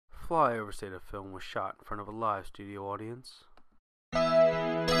Flyover State of Film was shot in front of a live studio audience.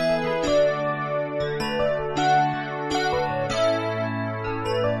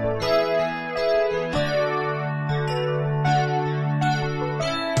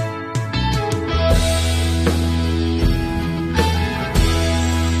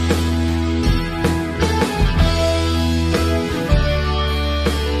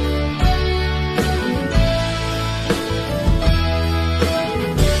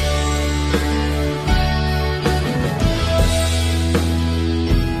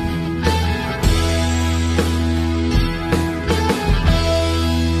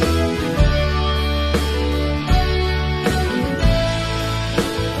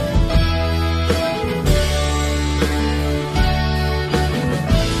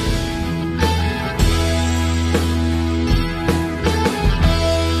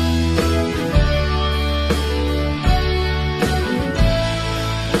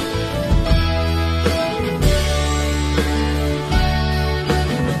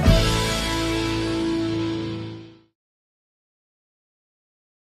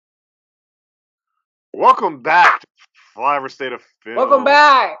 Welcome back to Flyover State of Film. Welcome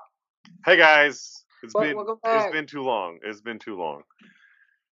back. Hey guys, Welcome back. It's been too long. It's been too long.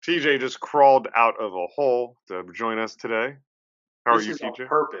 TJ just crawled out of a hole to join us today. How are you, This is TJ? on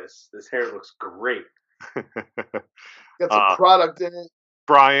purpose. This hair looks great. Got some product in it.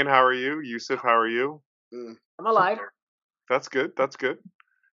 Brian, how are you? Yusuf, how are you? I'm alive. That's good. That's good.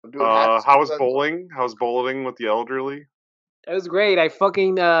 I'm doing half how was sometimes. bowling? How's bowling with the elderly? It was great. I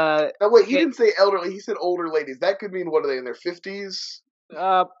fucking No, wait, he didn't say elderly. He said older ladies. That could mean, what are they, in their 50s?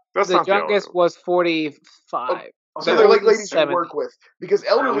 That's the not the youngest elderly. was 45. So they're like ladies you 70. work with. Because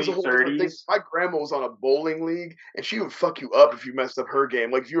elderly is a Early whole different thing. 30s. My grandma was on a bowling league, and she would fuck you up if you messed up her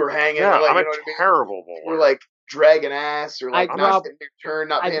game. Like, if you were hanging, Yeah, like, I'm you a know what I mean? terrible You bowler. were, like, dragging ass, or, like, I not dropped- getting your turn,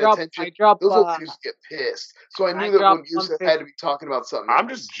 not I paying dropped. attention. Those old dudes get pissed. So I I knew that dropped when Yusuf 150. had to be talking about something I'm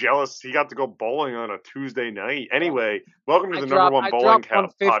else. just jealous he got to go bowling on a Tuesday night. Anyway, welcome to the I number one dropped bowling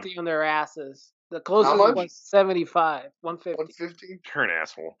 150 on their asses. The closest much? was 75. 150. 150? You're an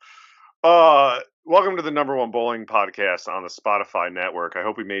asshole. Welcome to the number one bowling podcast on the Spotify network. I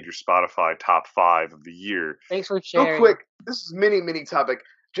hope we made your Spotify top 5 of the year. Thanks for sharing. Real quick, this is mini topic.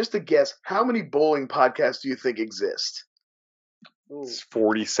 Just to guess, how many bowling podcasts do you think exist? Ooh. It's There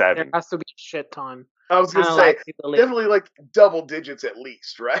 47. has to be a shit ton. I was gonna Kinda say like the league. definitely like double digits at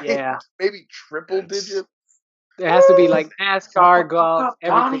least, right? Yeah. Maybe triple It's- digits. There has to be like Shut NASCAR, the golf, fuck up,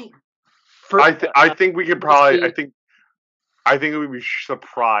 everything. Donnie. I think we could Let's probably. see. I think we'd be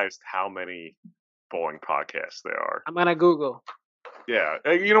surprised how many bowling podcasts there are. I'm gonna Google. Yeah,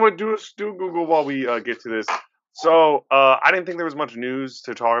 you know what? Do Google while we get to this. So I didn't think there was much news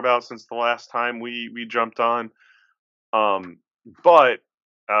to talk about since the last time we jumped on. But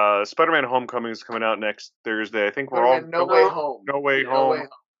Spider-Man: Homecoming is coming out next Thursday. I think we're all Spider-Man No Way Home. No Way No Way Home.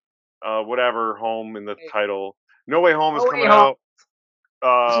 Home. Whatever home in the title. No Way Home is No Way coming Home. out.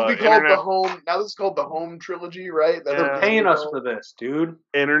 This will be called Internet, the Home. Now this is called the Home trilogy, right? That's Yeah. what They're this paying is us called. for this, dude.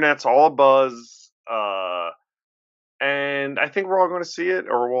 Internet's all abuzz. And I think we're all going to see it,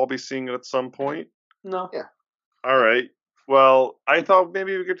 or we'll all be seeing it at some point. No. Yeah. All right. Well, I thought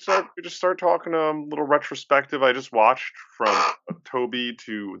maybe we could just start talking a little retrospective. I just watched from Toby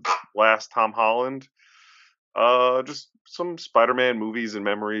to last Tom Holland. Just some Spider-Man movies and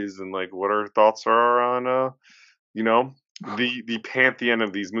memories, and like what our thoughts are on the pantheon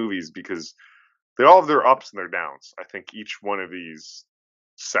of these movies, because they all have their ups and their downs. I think each one of these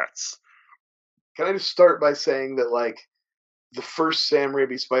sets. Can I just start by saying that, like, the first Sam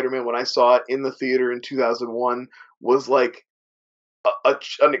Raimi Spider-Man, when I saw it in the theater in 2001, was like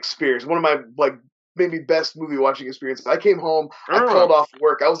an experience. One of my, like, maybe best movie watching experiences. I came home, I called off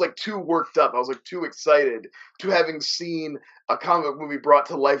work. I was like too worked up. I was like too excited to having seen a comic movie brought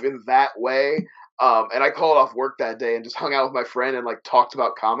to life in that way. And I called off work that day and just hung out with my friend and like talked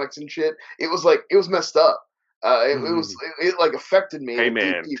about comics and shit. It was messed up. It like affected me Hey, in a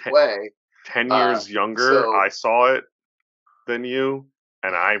man, deep way. 10 years younger, so- I saw it than you,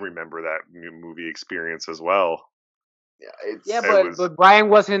 and I remember that movie experience as well. Yeah, but Brian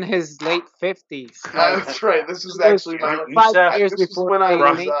was in his late 50s. That's right. This was It was actually my. You 5 said- years This was before when I they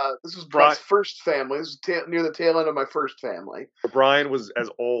was. made- This was Brian- my first family. This was near the tail end of my first family. Brian was as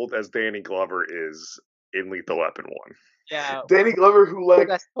old as Danny Glover is in Lethal Weapon 1. Yeah. Danny Glover, who like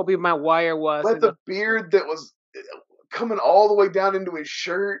That's Toby Maguire was. had in the beard that was coming all the way down into his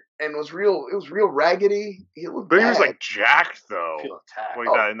shirt and was real. It was real raggedy. He looked But bad. he was like jacked though, Feel attacked. like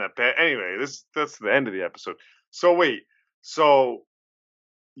Oh. that in that bed. Anyway, that's the end of the episode. So wait, so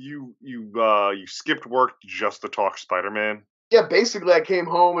you skipped work just to talk Spider-Man? yeah, basically I came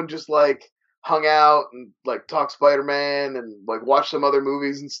home and just like hung out and like talked Spider-Man and like watched some other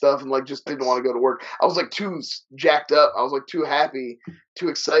movies and stuff and like just didn't want to go to work. I was like too jacked up. I was like too happy, too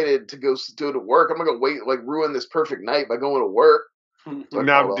excited to go to work. I'm not gonna wait like ruin this perfect night by going to work. Like,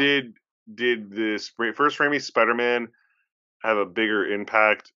 Now, did this first Raimi Spider-Man have a bigger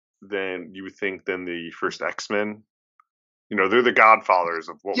impact than you would think than the first X-Men? You know, they're the godfathers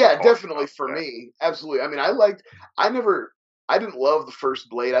of what. Yeah, definitely for me, absolutely. I mean, I didn't love the first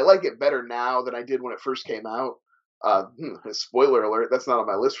Blade. I like it better now than I did when it first came out. Spoiler alert, that's not on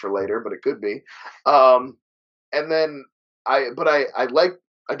my list for later, but it could be. And then I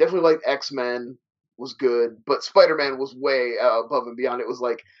definitely liked X-Men was good, but Spider-Man was way above and beyond. It was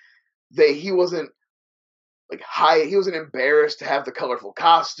like he wasn't like he wasn't embarrassed to have the colorful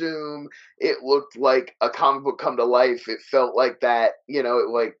costume. It looked like a comic book come to life. It felt like that,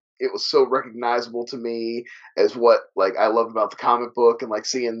 it was so recognizable to me as what like I loved about the comic book, and like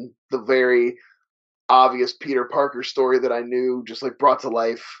seeing the very obvious Peter Parker story that I knew just like brought to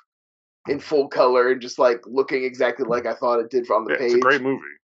life in full color and just like looking exactly like I thought it did on the page. It's a great movie.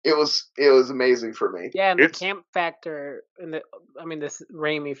 It was amazing for me. Yeah, and the camp factor and this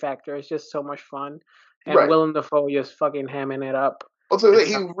Raimi factor is just so much fun. And Right. Willem Dafoe just fucking hamming it up. Also,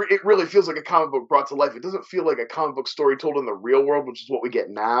 it really feels like a comic book brought to life. It doesn't feel like a comic book story told in the real world, which is what we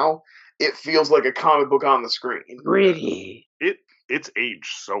get now. It feels like a comic book on the screen. Gritty. It's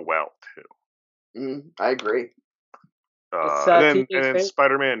aged so well too. I agree. And then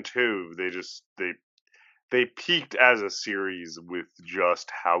Spider-Man 2, they peaked as a series with just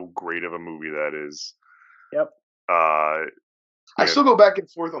how great of a movie that is. Yep. I still go back and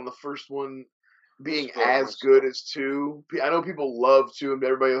forth on the first one being as good as 2. I know people love 2, and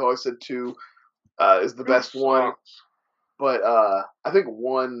everybody always said 2 is the best one. But I think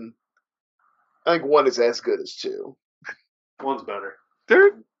 1 is as good as 2. 1's better.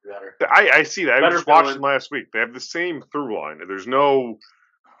 They're better. I see that. Better I just watched them last week. They have the same through line. There's no.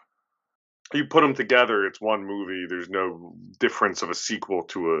 You put them together, it's one movie. There's no difference of a sequel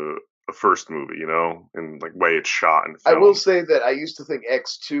to a first movie, and like way it's shot and filmed. I will say that I used to think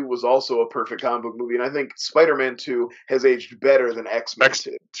X2 was also a perfect comic book movie, and I think Spider-Man 2 has aged better than X-Men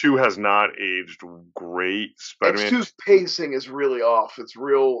 2. X2 has not aged great. Spider-Man X2's pacing is really off. It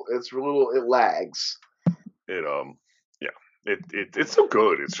lags. It's so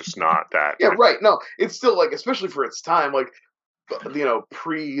good. It's just not that. Yeah, right. No, it's still like, especially for its time, like,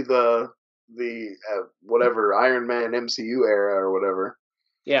 pre the whatever Iron Man MCU era or whatever.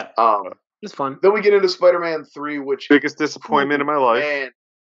 Yeah. It's fun. Then we get into Spider-Man 3, which biggest disappointment in my life. Man,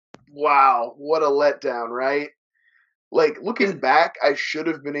 wow, what a letdown, right? Like, looking back, I should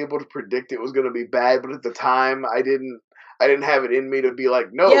have been able to predict it was going to be bad, but at the time, I didn't have it in me to be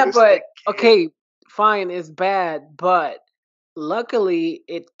like, no. Yeah, but okay, fine, it's bad, but luckily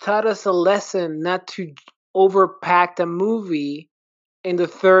it taught us a lesson not to overpack the movie in the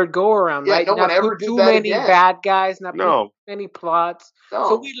third go around, right? No one ever did too that many again. bad guys, not too many plots. No.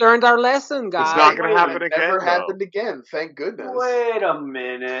 So we learned our lesson, guys. It's not going to happen It again. Never happened again. Thank goodness. Wait a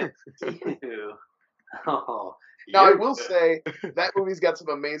minute. Ew. Oh. Now I will say that movie's got some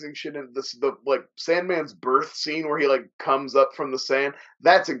amazing shit in this. The like Sandman's birth scene where he like comes up from the sand.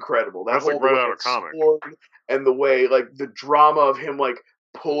 That's incredible. That's like right out of comic. And the way like the drama of him like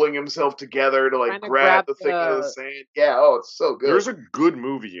pulling himself together to like grab the thing out of the sand. Yeah. Oh, it's so good. There's a good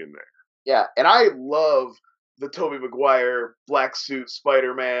movie in there. Yeah, and I love the Tobey Maguire black suit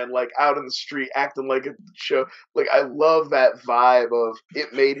Spider-Man, like out in the street acting like a show. Like I love that vibe of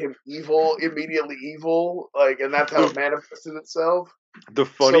it made him evil, immediately evil, like, and that's how it manifested itself. The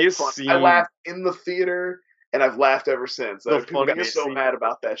funniest scene. I laughed in the theater, and I've laughed ever since. People got so mad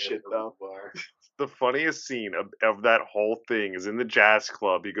about that shit, though. The funniest scene of that whole thing is in the jazz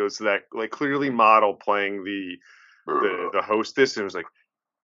club. He goes to that like clearly model playing the hostess, and was like,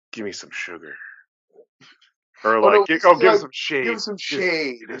 "Give me some sugar." Or like, give him some shade. Give him some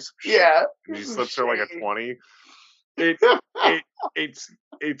shade. Yeah. And he slips her like a 20. It's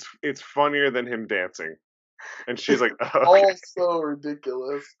funnier than him dancing. And she's like, all so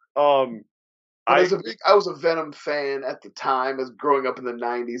ridiculous. I was a Venom fan at the time, as growing up in the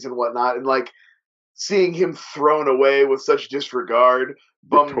 90s and whatnot, and like seeing him thrown away with such disregard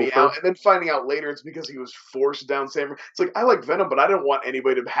bummed me out. And then finding out later it's because he was forced down Sam. It's like, I like Venom, but I don't want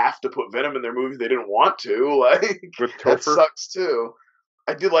anybody to have to put Venom in their movie they didn't want to. Like, that sucks too.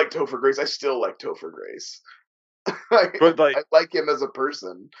 I did like Topher Grace. I still like Topher Grace. But like, I like him as a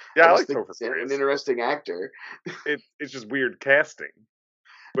person. Yeah, I like Topher Grace. An interesting actor. It's just weird casting.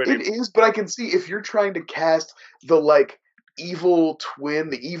 But it is, but I can see if you're trying to cast the like evil twin,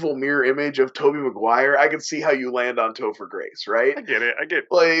 the evil mirror image of Tobey Maguire, I can see how you land on Topher Grace, right? I get it.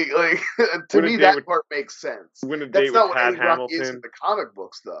 Like to Win a me, date that with- part makes sense. Win a date That's with not what Tad Eddie Brock is in Hamilton. the comic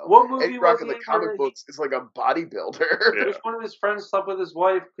books, though. What movie Eddie Brock was in he the in comic where books is like a bodybuilder. Yeah. Which one of his friends slept with his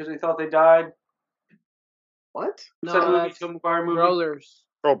wife because they thought they died? What? Is No, that a movie, that's Tom McGuire movie? Brothers.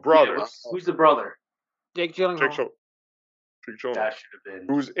 Oh, brothers. Yeah, who's the brother? Jake Gyllenhaal. Jake Gyllenhaal. That should have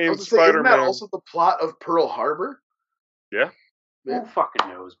been. Who's I in was gonna say, isn't Spider-Man? that also the plot of Pearl Harbor? Yeah. Who fucking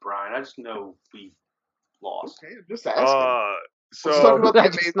knows, Brian? I just know we lost. Okay, I'm just asking. So Let's talk about the I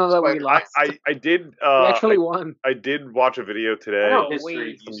just Amazing know that we Spider-Man. lost. I did We actually won. I did watch a video today. I know Oh, history.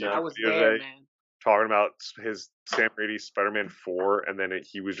 wait, You Some know. I was video there, today. man. Talking about his Sam Raimi Spider-Man 4, and then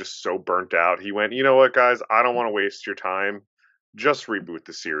he was just so burnt out. He went, you know what, guys? I don't want to waste your time. Just reboot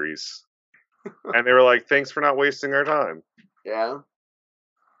the series. And they were like, thanks for not wasting our time. Yeah.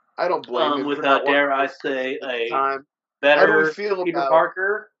 I don't blame him. With for not dare wanting I to say, waste the a time. How do better we feel Peter about-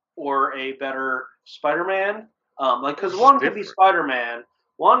 Parker or a better Spider-Man? Because It's one could be different. Spider-Man,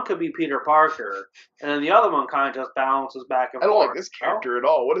 one could be Peter Parker, and then the other one kind of just balances back and I don't forth. like this character at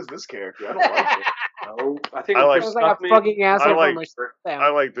all. What is this character? I don't like it. No, I think I it like- Sounds like a fucking asshole like- from a I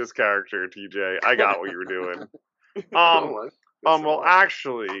like this character, TJ. I got what you were doing. I don't like this at Well, all.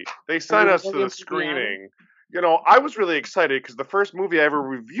 actually, they sent us to William the Fidiano? screening. You know, I was really excited because the first movie I ever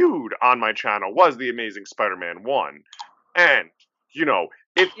reviewed on my channel was The Amazing Spider-Man 1. And, you know,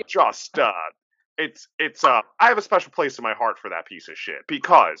 it's just, I have a special place in my heart for that piece of shit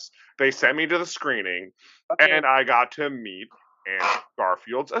because they sent me to the screening Okay. and I got to meet Andrew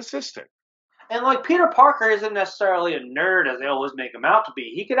Garfield's assistant. And like Peter Parker isn't necessarily a nerd as they always make him out to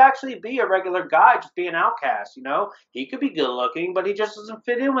be. He could actually be a regular guy, just be an outcast. You know, he could be good looking, but he just doesn't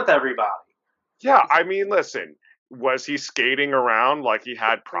fit in with everybody. Yeah, I mean, listen, was he skating around like he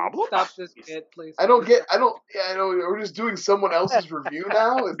had problems? Stop this bit, please. I don't. Yeah, I know. We're just doing someone else's review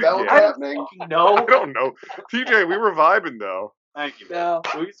now. Is that what's Yeah. happening? No, I don't know. TJ, we were vibing though. thank you. No.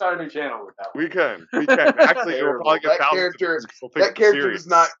 We can start a new channel with that. We can. Actually, it will Terrible. probably get That thousands character- of people think That it's character serious. does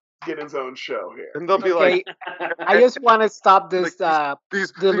not get his own show here. And they'll be Okay, like, I just want to stop this.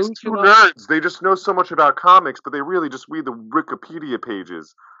 these two delusional- nerds, they just know so much about comics, but they really just read the Wikipedia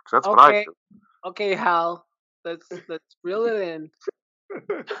pages. 'Cause that's what I Okay. do. Okay, Hal, let's reel it in.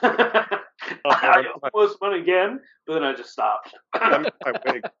 I almost went again, but then I just stopped. Let me my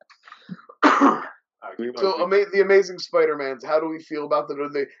wig. So, the Amazing Spider-Mans, how do we feel about them?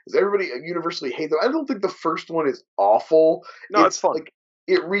 Does everybody universally hate them? I don't think the first one is awful. No, it's fun. Like,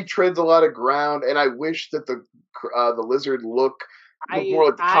 it retreads a lot of ground, and I wish that the lizard looked more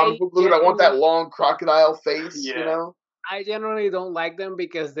like the comic book lizard. I want that long crocodile face, Yeah. you know? I generally don't like them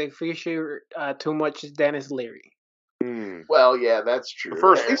because they feature too much Dennis Leary. Hmm. Well, yeah, that's true. The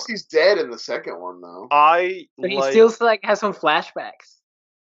first At least one. he's dead in the second one, though. I But he like. still has some flashbacks.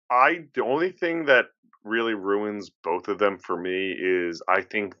 The only thing that really ruins both of them for me is I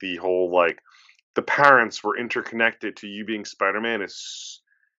think the whole the parents were interconnected to you being Spider-Man is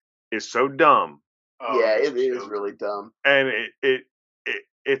so dumb, Yeah, it is really dumb. and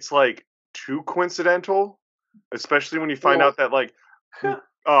it's like too coincidental, especially when you find Well- out that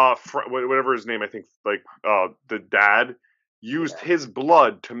whatever his name, I think the dad used his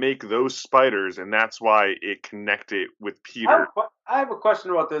blood to make those spiders, and that's why it connected with Peter. I have a question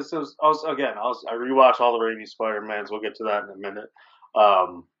about this. I rewatched all the Raimi Spider-Mans. We'll get to that in a minute,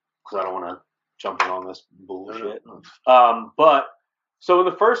 because I don't want to jump in on this bullshit. But so in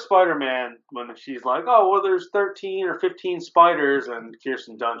the first Spider-Man, when she's like, "Oh, well, there's 13 or 15 spiders," and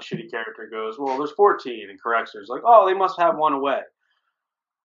Kirsten Dunst's shitty character goes, "Well, there's 14," and corrects her. It's like, "Oh, they must have one away."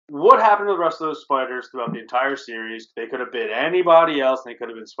 What happened to the rest of those spiders throughout the entire series? They could have been anybody else, and they could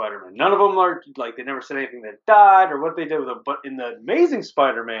have been Spider-Man. None of them are, they never said anything that died or what they did with them. But in the Amazing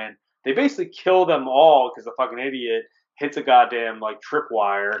Spider-Man, they basically kill them all because the fucking idiot hits a goddamn,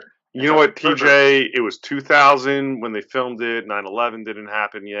 tripwire. You know what, TJ? It was 2000 when they filmed it. 9/11 didn't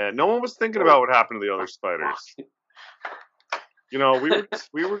happen yet. No one was thinking about what happened to the other spiders. You know,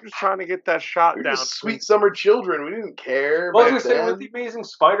 we were just trying to get that shot We were down. just sweet summer children. We didn't care. Well, I back was gonna say then. with the Amazing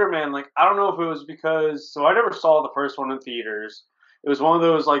Spider-Man, I don't know if it was because I never saw the first one in theaters. It was one of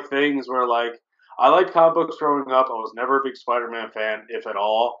those things where I liked comic books growing up. I was never a big Spider-Man fan, if at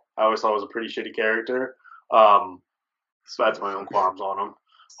all. I always thought it was a pretty shitty character. So that's my own qualms on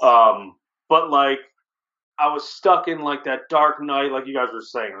him. But I was stuck in that Dark Knight, like you guys were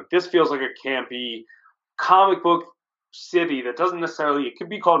saying. This feels like a campy comic book city that doesn't necessarily. It could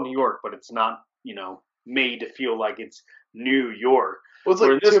be called New York, but it's not. Made to feel like it's New York. Well, it's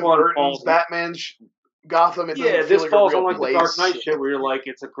where like this Tim one Burton's falls- Batman Gotham. It doesn't Yeah, feel this like falls a on real the Dark place. Knight shit where you're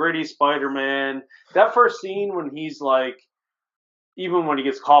it's a gritty Spider-Man. That first scene when he's even when he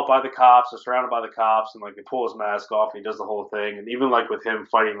gets caught by the cops or surrounded by the cops, and like they pull his mask off, and he does the whole thing, and even like with him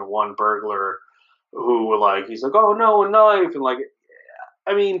fighting the one burglar who like he's like, oh no, a knife, and like,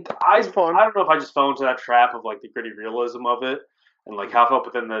 I mean, I fun. I don't know if I just fell into that trap of like the gritty realism of it. And like how I felt,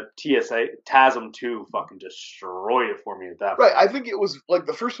 but then the TASM 2 fucking destroyed it for me at that Right, point. I think it was like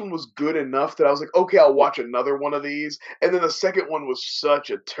the first one was good enough that I was like, okay, I'll watch another one of these, and then the second one was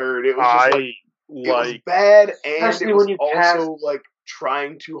such a turd. It was just like it was bad, and Especially it was when you also like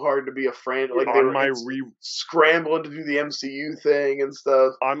trying too hard to be a friend. Like they on were my scrambling to do the MCU thing and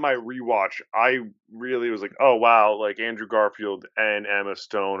stuff. on my rewatch, I really was like, oh wow, like Andrew Garfield and Emma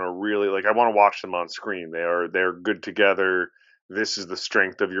Stone are really like I want to watch them on screen. They're good together. This is the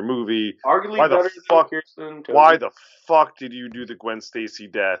strength of your movie. Arguably Why better the than fuck? Kirsten. Why the fuck did you do the Gwen Stacy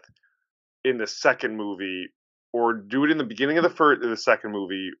death in the second movie, or do it in the beginning of the second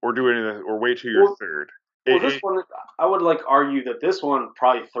movie, or do it or wait till your third? Well, this one, I would like argue that this one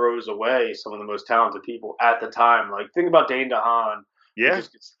probably throws away some of the most talented people at the time. Like, think about Dane DeHaan, who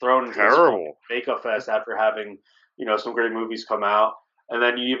just gets thrown into this makeup fest after having, some great movies come out, and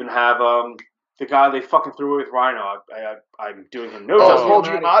then you even have the guy they fucking threw away with Rhino. I'm doing him no justice. Paul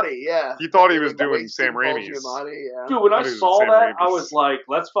Giamatti, yeah. He thought he was doing Sam Raimi's. Yeah. Dude, when I saw that, I was like,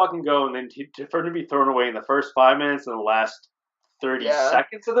 let's fucking go. And then for him to be thrown away in the first 5 minutes and the last 30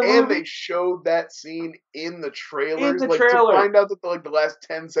 seconds of the movie. And they showed that scene in the trailers. In the trailer. To find out that the last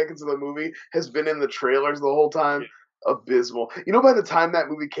 10 seconds of the movie has been in the trailers the whole time. Abysmal. By the time that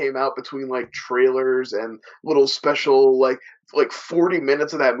movie came out, between like trailers and little special like 40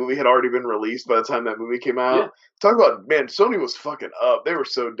 minutes of that movie had already been released by the time that movie came out. Talk about, man, Sony was fucking up. They were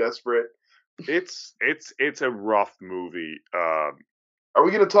so desperate. It's a rough movie. Are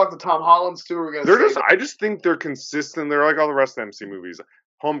we going to talk to Tom Holland's too? Or are we going to I just think they're consistent. They're like all the rest of the MC movies.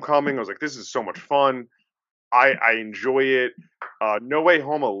 Homecoming, I was like, this is so much fun. I enjoy it. No Way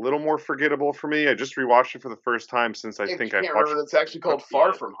Home, a little more forgettable for me. I just rewatched it for the first time since I think I remember that's actually called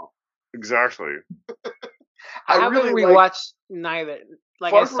Far From Home. Exactly. I haven't rewatched neither.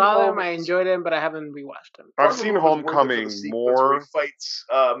 Like, I saw them, I enjoyed them, but I haven't rewatched them. I've seen Homecoming more. Where he fights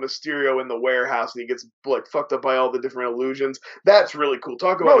Mysterio in the warehouse and he gets like fucked up by all the different illusions. That's really cool.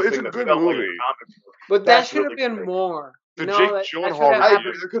 Talk about it's a good movie. But that should have been more. The Jake Gyllenhaal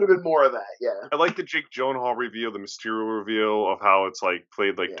reveal. There could have been more of that. Yeah, I like the Jake Gyllenhaal reveal, the Mysterio reveal of how it's like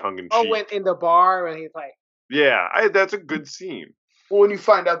played like tongue in cheek. Oh, when in the bar when he's like. Yeah, that's a good scene. Well, when you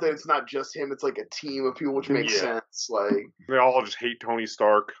find out that it's not just him, it's like a team of people, which makes sense. Like they all just hate Tony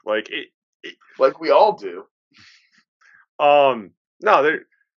Stark, like we all do. No,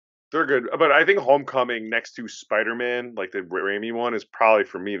 they're good, but I think Homecoming next to Spider-Man, like the Raimi one, is probably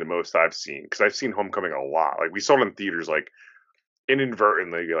for me the most I've seen because I've seen Homecoming a lot. Like we saw it in theaters, like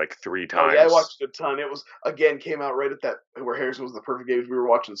inadvertently, like 3 times. Oh, yeah, I watched a ton. It was came out right at that where Harrison was the perfect age. We were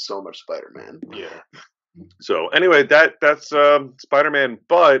watching so much Spider-Man. Yeah. So anyway, that's Spider-Man,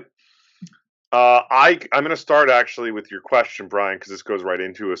 but I'm gonna start actually with your question, Brian, because this goes right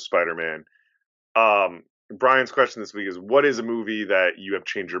into a Spider-Man. Brian's question this week is: what is a movie that you have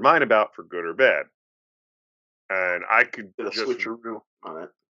changed your mind about for good or bad? And I could just switcheroo on it.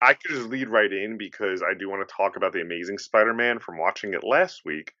 I could just lead right in because I do want to talk about the Amazing Spider-Man from watching it last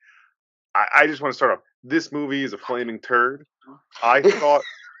week. I just want to start off. This movie is a flaming turd. I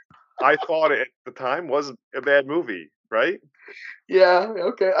thought it at the time was a bad movie, right? Yeah,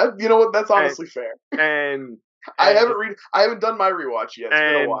 okay. You know what? That's honestly fair. And I haven't done my rewatch yet. It's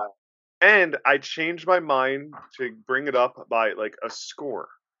been a while. And I changed my mind to bring it up by like a score.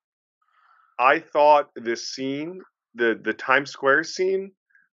 I thought this scene, the Times Square scene,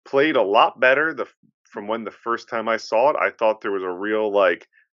 played a lot better from when the first time I saw it. I thought there was a real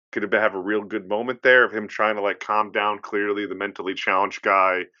could have a real good moment there of him trying to calm down clearly the mentally challenged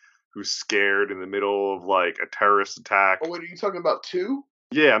guy who's scared in the middle of a terrorist attack. Oh, wait, are you talking about 2?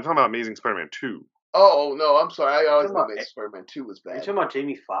 Yeah, I'm talking about Amazing Spider-Man 2. Oh, no, I'm sorry. I always thought Amazing Spider-Man 2 was bad. Are you talking about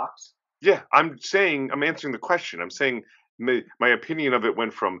Jamie Foxx? Yeah, I'm answering the question. I'm saying my opinion of it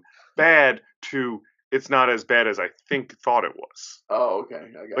went from bad to it's not as bad as I thought it was. Oh, okay.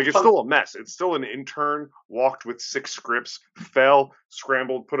 It's still a mess. It's still an intern walked with 6 scripts, fell,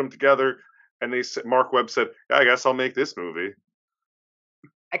 scrambled, put them together, and Mark Webb said, yeah, I guess I'll make this movie.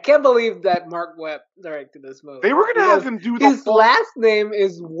 I can't believe that Mark Webb directed this movie. They were going to have him do his last name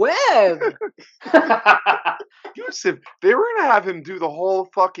is Webb. Yusuf, they were going to have him do the whole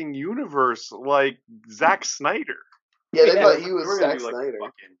fucking universe like Zack Snyder. Yeah, they thought he was Zack Snyder.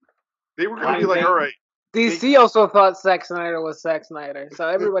 They were going to be all right. DC also thought Zack Snyder was Zack Snyder, so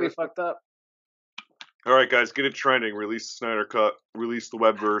everybody fucked up. All right, guys, get it trending. Release the Snyder Cut. Release the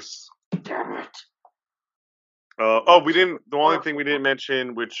Webverse. Damn it. We didn't. The only thing we didn't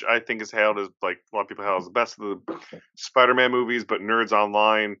mention, which I think is hailed as like a lot of people hail as the best of the Spider-Man movies, but nerds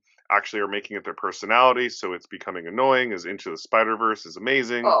online actually are making it their personality, so it's becoming annoying. Is Into the Spider-Verse is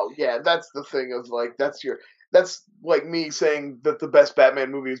amazing. Oh yeah, that's the thing of like that's like me saying that the best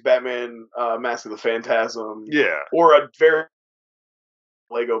Batman movie is Batman Mask of the Phantasm. Yeah, Or a very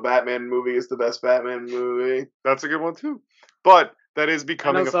Lego Batman movie is the best Batman movie. that's a good one too. But that is I know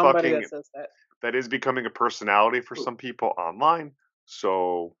becoming a somebody fucking that says that. that is becoming a personality for some people online.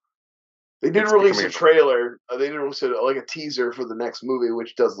 So They did It's release a becoming- trailer. They did release like a teaser for the next movie,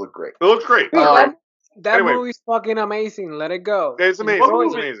 which does look great. it looks great. Dude, Um, that anyway. movie's fucking amazing. Let it go. It's amazing. Enjoy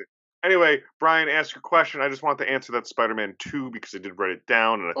It's it. amazing. Anyway, Brian, ask your question. I just want to answer that Spider-Man 2 because I did write it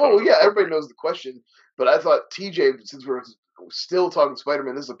down. And I thought it Oh was yeah, everybody appropriate. knows the question, but I thought TJ, since we're still talking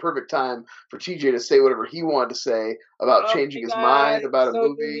Spider-Man, this is a perfect time for TJ to say whatever he wanted to say about changing his mind about a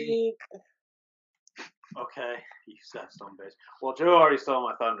movie. Okay, you son of a bitch. Well, Joe already stole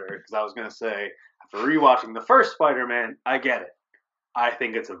my thunder because I was gonna say after rewatching the first Spider-Man, I get it. I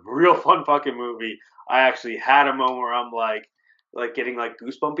think it's a real fun fucking movie. I actually had a moment where I'm like getting like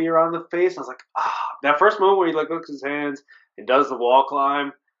goosebumpy around the face. I was like, that first moment where he like looks at his hands and does the wall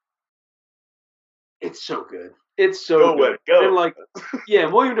climb. It's so good. It's so good. Go. And like, yeah,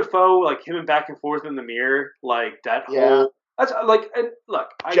 William Dafoe, like him and back and forth in the mirror, like that Yeah. whole. That's like, and look,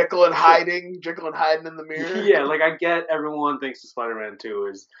 Jekyll and hiding in the mirror. Yeah, like I get everyone thinks the Spider-Man 2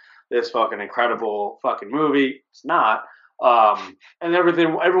 is this fucking incredible fucking movie. It's not. And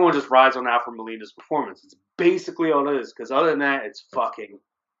everyone just rides on Alfred Molina's performance. It's basically all it is, because other than that, it's fucking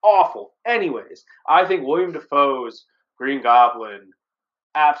awful. Anyways, I think William Dafoe's Green Goblin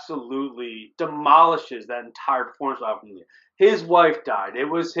absolutely demolishes that entire performance of Alfred Molina. His wife died. It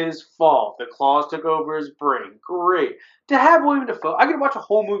was his fault. The claws took over his brain. Great. To have William Dafoe, I could watch a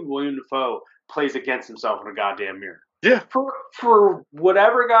whole movie William Dafoe plays against himself in a goddamn mirror. Yeah. For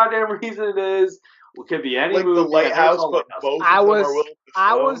whatever goddamn reason it is, it could be any like movie. The Lighthouse, but both of them are Willem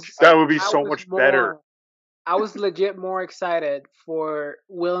Dafoe. That would be so much better. I was legit more excited for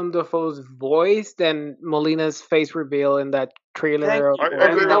Willem Dafoe's voice than Molina's face reveal in that trailer. Okay,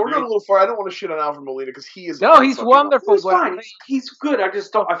 now we're going a little far. I don't want to shit on Alfred Molina because he is. No, he's wonderful. He's fine. He's good. I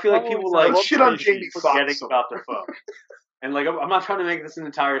just don't. I feel like people like shit on Jamie forgetting Foxx about Dafoe. And like, I'm not trying to make this an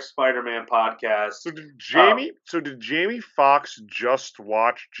entire Spider-Man podcast. So did Jamie Foxx just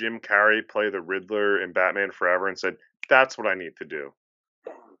watch Jim Carrey play the Riddler in Batman Forever and said, "That's what I need to do"?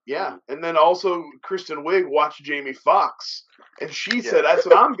 Yeah, and then also Kristen Wiig watched Jamie Foxx, and she said, "That's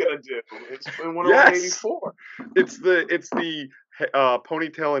what I'm gonna do." It's in Wonder Woman 84. It's the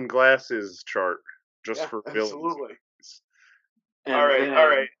ponytail and glasses chart just for villains. Absolutely. And all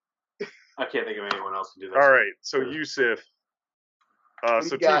right. I can't think of anyone else to do that. All right, so Yusuf.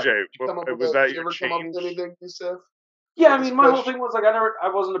 So TJ, was that your change? Anything, Yusuf? Yeah, I mean, my whole thing was like I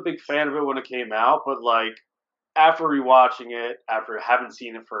wasn't a big fan of it when it came out, but like after rewatching it, after having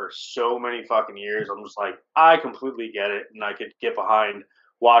seen it for so many fucking years, I'm just like, I completely get it, and I could get behind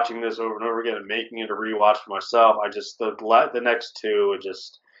watching this over and over again and making it a rewatch for myself. I just the next two, it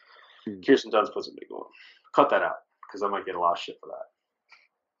just Kirsten Dunst puts a big one. Cut that out because I might get a lot of shit for that.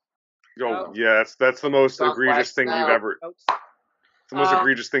 Oh, yeah, that's the most egregious thing you've ever. It's the most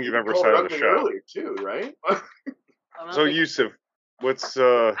egregious thing you've ever said on the show. Earlier too, right? So Yusuf, what's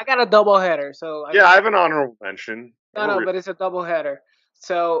I got a double header, so I have an honorable mention. No, but it's a double header.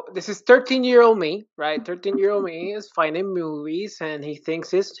 So this is 13-year-old me, right? 13-year-old me is finding movies, and he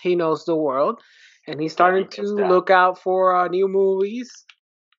thinks he knows the world, and he's starting to look out for new movies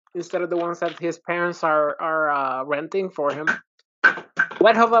instead of the ones that his parents are renting for him.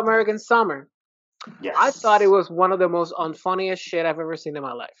 Wet Hot American Summer. Yes. I thought it was one of the most unfunniest shit I've ever seen in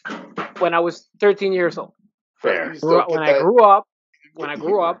my life when I was 13 years old. Fair. When I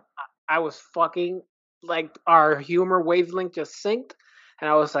grew up, I was fucking like our humor wavelength just synced, and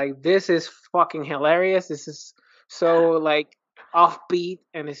I was like, "This is fucking hilarious. This is so like offbeat,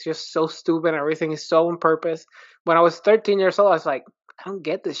 and it's just so stupid. Everything is so on purpose." When I was 13 years old, I was like, "I don't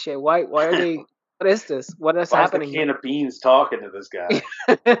get this shit. Why are they? What is this? What is happening?" The can of beans talking to this guy.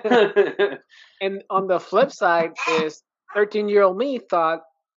 And on the flip side is 13-year-old me thought,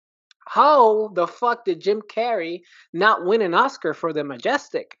 how the fuck did Jim Carrey not win an Oscar for The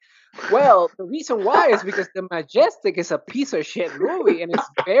Majestic? Well, the reason why is because The Majestic is a piece of shit movie and it's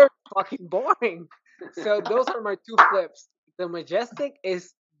very fucking boring. So those are my two flips. The Majestic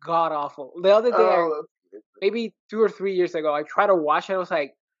is god awful. The other day, maybe 2 or 3 years ago, I tried to watch it. I was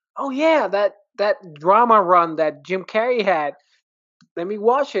like, oh yeah, that drama run that Jim Carrey had. Let me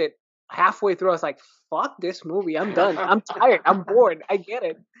watch it. Halfway through, I was like, fuck this movie. I'm done. I'm tired. I'm bored. I get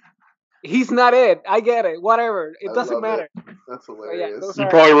it. He's not it. I get it. Whatever. It I doesn't love matter. it. That's So, hilarious. those You are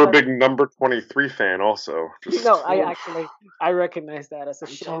probably were a big number 23 fan, also. Just No, I recognize that as a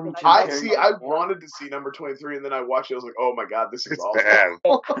You shit. told me I- Jim I Carrey see. was I born. wanted to see number 23, and then I watched it. I was like, "Oh my god, this is it's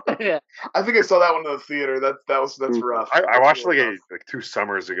awful." bad. yeah. I think I saw that one in the theater. That's rough. I That's watched really like 2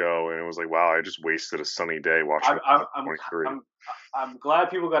 summers ago, and it was like, wow, I just wasted a sunny day watching I'm, 23. I'm glad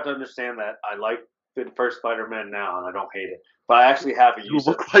people got to understand that I like the first Spider-Man now, and I don't hate it. But I actually have a You use.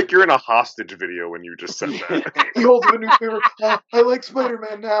 look like you're in a hostage video when you just said that. He holds up a newspaper. I like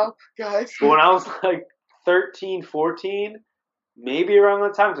Spider-Man now, guys. But when I was like 13, 14, maybe around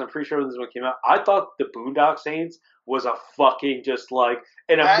that time, because I'm pretty sure this one came out, I thought the Boondock Saints was a fucking just like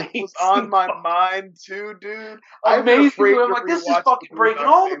an That amazing. was on my mind too, dude. I've been Amazing afraid movie. I'm to like, this is rewatch fucking the breaking Boondock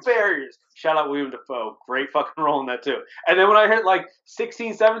all the Saints. barriers. Shout out William Dafoe. Great fucking role in that too. And then when I hit like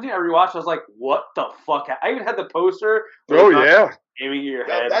 16, 17, I rewatched, I was like, what the fuck? I even had the poster. Oh, yeah. Aiming at your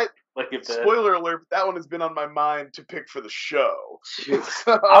That, head. that Like if the, spoiler alert, that one has been on my mind to pick for the show.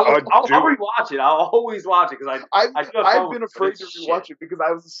 I'll do it. rewatch it. I'll always watch it because I've been afraid to shit. rewatch it because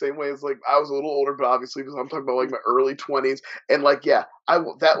I was the same way as like I was a little older, but obviously because I'm talking about like my early 20s, and like that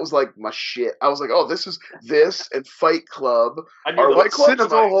was like my shit. I was like, oh, this and Fight Club. I knew Or those. like Citadel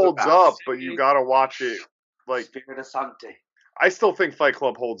cinema is holds about up, but you gotta watch it. Like, Spiritu Sante. I still think Fight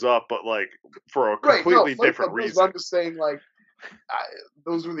Club holds up, but like for a Right, completely Fight different Club does, reason. I'm just saying like.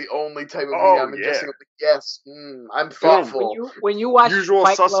 Those were the only type of Oh, media I'm ingesting. yeah. I'm like, yes, I'm thoughtful. When you watch Usual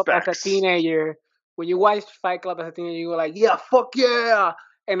Fight Club as a Suspects. teenager, you were like, yeah, fuck yeah.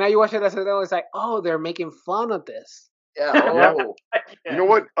 And now you watch it as an adult, it's like, oh, they're making fun of this. Yeah. Yeah. Oh, You know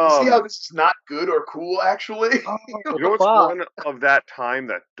what? you see how this is not good or cool, actually? Oh, You know what's fuck. one of that time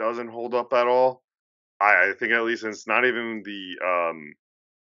that doesn't hold up at all? I think at least it's not even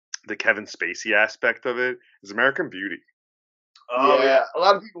the Kevin Spacey aspect of it. Is American Beauty. Oh yeah. A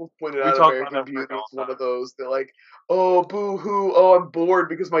lot of people pointed We out talked about American that for Beauty a is long one of those. They're like, oh, boo hoo, oh, I'm bored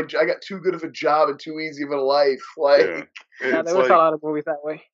because I got too good of a job and too easy of a life. Like, Yeah. Yeah, It's there was like, a lot of movies that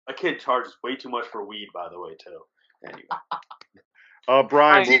way. A kid charges way too much for weed, by the way, too. Anyway.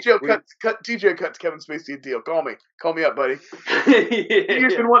 Brian, TJ cut Kevin Spacey a deal. Call me up, buddy. Yeah.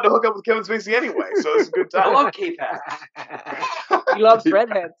 You've been wanting to hook up with Kevin Spacey anyway, so it's a good I time. love K-Pax. He loves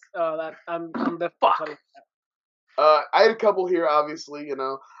redheads. I'm the Fuck. I had a couple here, obviously,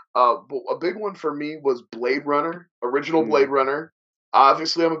 but a big one for me was Blade Runner, original Blade Runner.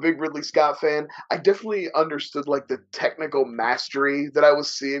 Obviously, I'm a big Ridley Scott fan. I definitely understood like the technical mastery that I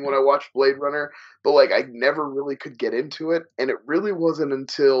was seeing when I watched Blade Runner, but like I never really could get into it, and it really wasn't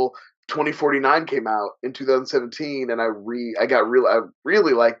until 2049 came out in 2017, and I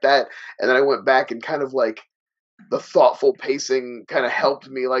really liked that, and then I went back and kind of like the thoughtful pacing kind of helped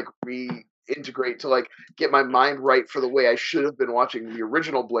me like reintegrate to like get my mind right for the way I should have been watching the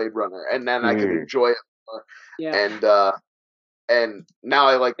original Blade Runner, and then I could enjoy it more. Yeah. And now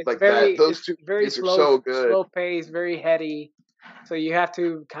I like that. Those two very movies slow, are so good. slow pace, very heady. So you have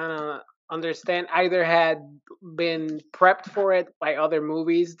to kind of understand. Either had been prepped for it by other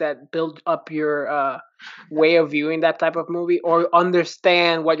movies that build up your way of viewing that type of movie, or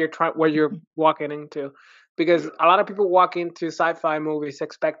understand what you're walking into. Because a lot of people walk into sci-fi movies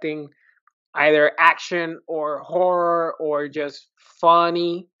expecting either action or horror or just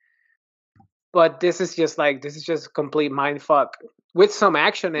funny. But this is just complete mind fuck with some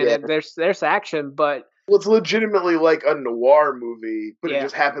action in it. There's action, but well, it's legitimately like a noir movie, but it Yeah.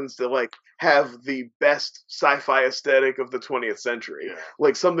 just happens to like have the best sci-fi aesthetic of the 20th century. Yeah.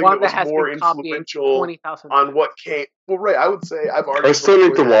 Like something one that was that has more been copied influential 20,000 on what came. Well, right, I would say I've argued. I still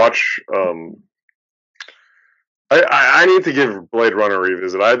need to before- watch. I need to give Blade Runner a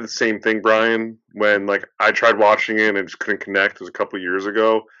revisit. I had the same thing, Brian, when like I tried watching it and it just couldn't connect. It was a couple years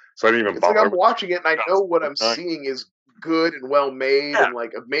ago, so I didn't even It's like bother. I'm watching it and I know what I'm Right. seeing is good and well made Yeah. and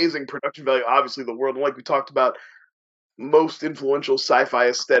like amazing production value. Obviously, the world, and like we talked about, most influential sci-fi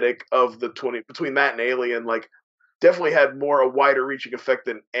aesthetic of the between that and Alien, like definitely had a wider reaching effect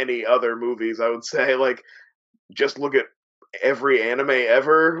than any other movies. I would say, like just look at every anime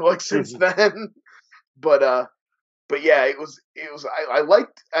ever like since then. But yeah, it was.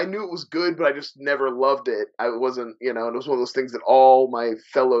 I knew it was good, but I just never loved it. I wasn't, and it was one of those things that all my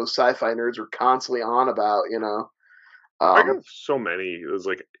fellow sci-fi nerds were constantly on about. I got so many. It was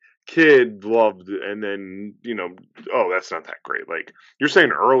like kid loved, and then oh, that's not that great. Like you're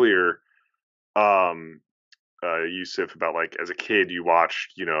saying earlier, Yusuf, about like as a kid you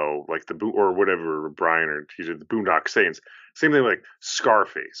watched, like or whatever Brian or TJ, the Boondock Saints. Same thing like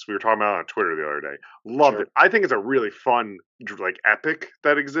Scarface. We were talking about it on Twitter the other day. Loved it. I think it's a really fun like epic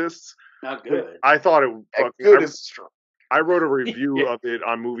that exists. Not good. I thought it good is strong. I wrote a review of it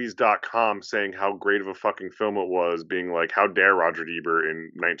on movies.com saying how great of a fucking film it was, being like, how dare Roger Ebert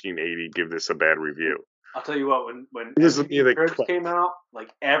in 1980 give this a bad review? I'll tell you what, when This is MTV the Cribs clip. came out,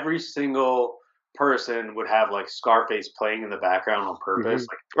 like every single person would have like Scarface playing in the background on purpose.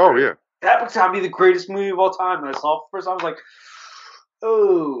 Like, Oh, yeah. that would sound be the greatest movie of all time. And I saw it first, I was like,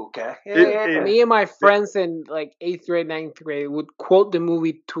 oh, okay. Yeah. Me and my friends in like 8th grade, 9th grade would quote the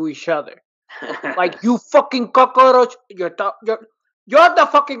movie to each other. Like, you fucking cockroach, you're the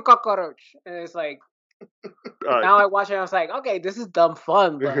fucking cockroach. And it's like, now I watch it, I was like, okay, this is dumb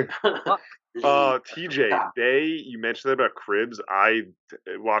fun, but fuck. TJ, you mentioned that about Cribs. I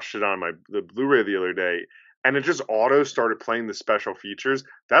watched it on the Blu-ray the other day, and it just auto started playing the special features.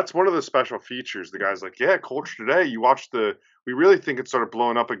 That's one of the special features. The guy's like, yeah, Culture Today, we really think it started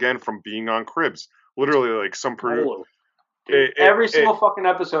blowing up again from being on Cribs. Literally, like some every single fucking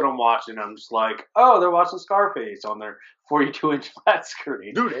episode I'm watching, I'm just like, oh, they're watching Scarface on their 42-inch flat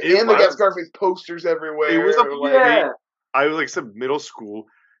screen. Dude, and they got Scarface posters everywhere. It was I like said, middle school.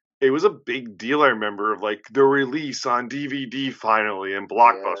 It was a big deal, I remember, of like the release on DVD finally and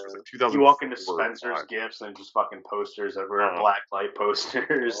Blockbusters in 2004. You walk into Spencer's Gifts and just fucking posters everywhere, black light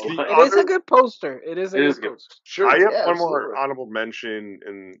posters. It is a good poster. It is a good poster. Sure. I have one more honorable mention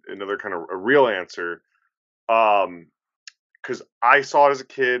and another kind of a real answer. Because I saw it as a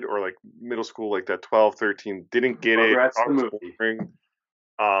kid or like middle school, like that 12, 13, didn't get it.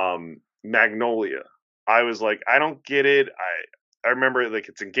 Magnolia. I was like, I don't get it. I remember like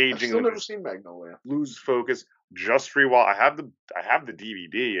it's engaging. I've still never seen Magnolia. Lose focus. Just rewatch. I have the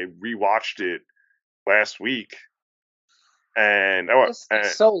DVD. I rewatched it last week, and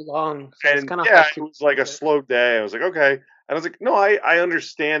it's so long. So it's kind of it was like a slow day. I was like, okay, and I was like, no, I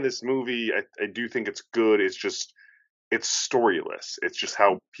understand this movie. I do think it's good. It's just it's storyless. It's just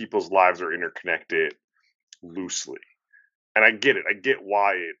how people's lives are interconnected loosely, and I get it. I get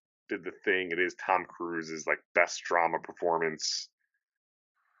why it did the thing. It is Tom Cruise's like best drama performance.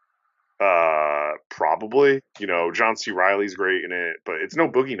 Probably, John C. Reilly's great in it, but it's no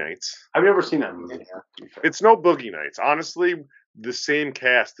Boogie Nights. I've never seen that movie. It's no Boogie Nights. Honestly, the same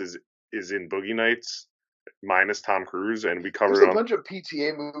cast is in Boogie Nights, minus Tom Cruise, and we covered. There's a bunch of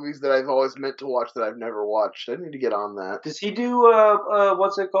PTA movies that I've always meant to watch that I've never watched. I need to get on that. Does he do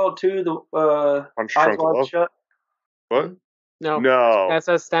what's it called too? The Punch Eyes Drunk Wide Love? Shut. What? No. That's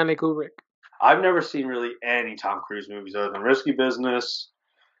a Stanley Kubrick. I've never seen really any Tom Cruise movies other than Risky Business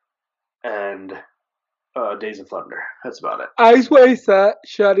and Days of Thunder. That's about it. Eyes Wide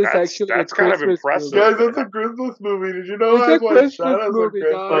Shut is actually that's a kind Christmas of impressive. movie. Guys, that's a Christmas movie. Did you know It's Eyes a Wide Christmas Shut? That's movie, a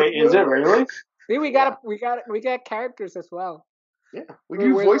Christmas guys. Wait, is it really? See, we got characters as well. Yeah, we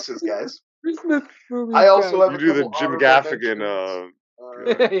do voices, guys. Christmas movie. I also have you a do the couple Jim honorable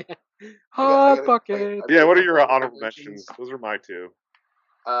Gaffigan. Hot bucket. Yeah, what are your honorable mentions? Those are my two.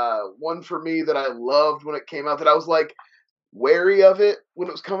 One for me that I loved when it came out that I was like wary of it when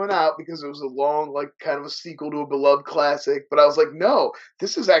it was coming out because it was a long, like kind of a sequel to a beloved classic. But I was like, no,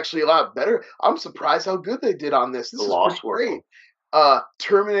 this is actually a lot better. I'm surprised how good they did on this. This is pretty great.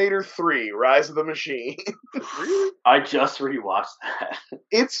 Terminator 3, Rise of the Machine. I just rewatched that.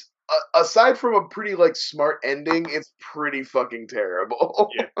 It's aside from a pretty like smart ending, it's pretty fucking terrible.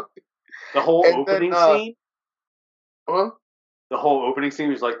 Yeah. The whole opening scene. Huh? The whole opening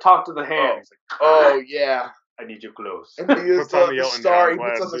scene was like, talk to the hand. He's like, oh yeah. I need you close. And he puts on the star. He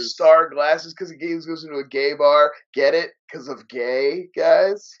puts on the star glasses because he goes into a gay bar. Get it? Because of gay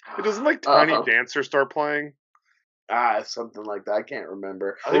guys. It doesn't like Tiny Dancer start playing. Something like that. I can't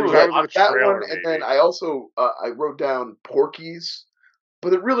remember. I think it was that trailer, one, and then I also I wrote down Porky's,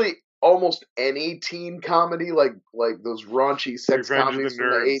 but it really almost any teen comedy like those raunchy sex comedies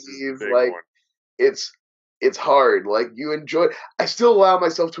from the 80s. Like it's hard. Like you enjoy. I still allow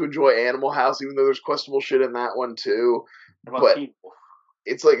myself to enjoy Animal House, even though there's questionable shit in that one too. But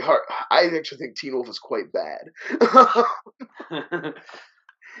it's like hard. I actually think Teen Wolf is quite bad.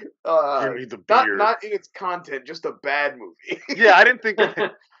 Not in its content, just a bad movie. Yeah, I didn't think.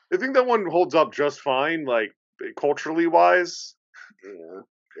 I think that one holds up just fine, like culturally wise.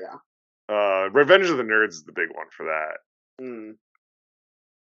 Yeah. Revenge of the Nerds is the big one for that.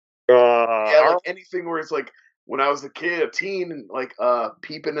 Like anything where it's like when I was a teen, and like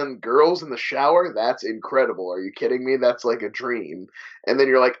peeping in girls in the shower, that's incredible. Are you kidding me? That's like a dream. And then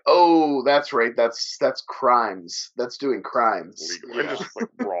you're like, oh, that's right, that's crimes. That's doing crimes. Legal. Yeah. Just like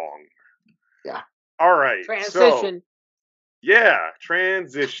wrong. Yeah. All right. Transition.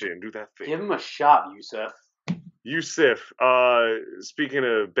 Transition. Do that thing. Give him a shot, Yusuf. Speaking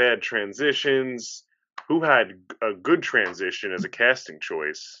of bad transitions, who had a good transition as a casting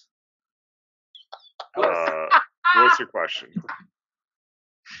choice? What's your question?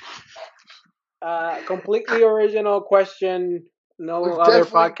 Completely original question. No We've other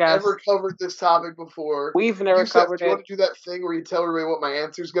definitely podcast. never covered this topic before. We've never Yusef, covered do you it. want to do that thing where you tell everybody what my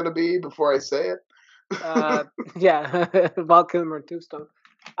answer is going to be before I say it? Yeah, Val Kilmer Tombstone.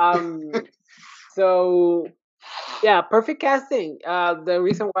 So yeah, perfect casting. The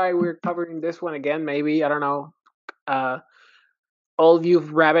reason why we're covering this one again, maybe I don't know. All of you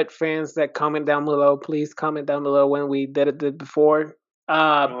Rabbit fans that comment down below, please comment down below when we did it before. We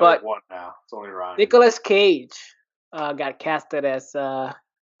only But have one now. It's only Ryan. Nicolas Cage got casted as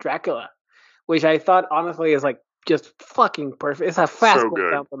Dracula, which I thought honestly is like just fucking perfect. It's a fast So go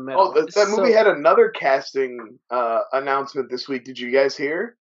good. down the middle. Oh, It's that movie so- had another casting announcement this week. Did you guys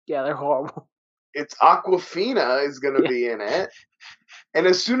hear? yeah, they're horrible. It's Aquafina is going to Yeah. be in it. And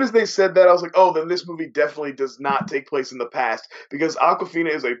as soon as they said that, I was like, oh, then this movie definitely does not take place in the past because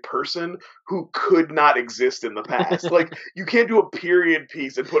Aquafina is a person who could not exist in the past. Like, you can't do a period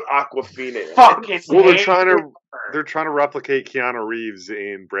piece and put Aquafina in it. Fucking Well, they're hate trying her. to replicate Keanu Reeves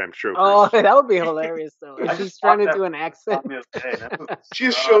in Bram Stoker's. Oh, that would be hilarious though. I If she's just trying to thought do an accent. the other day, that was- She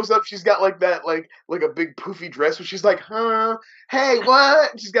just shows up. She's got like that, like a big poofy dress. Where she's like, "Huh? Hey,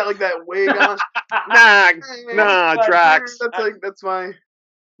 what?" She's got like that wig on. Nah, Drax. That's my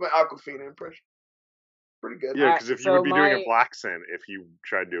Aquafina impression. Pretty good. Yeah, because if you So would be doing my- a black accent if you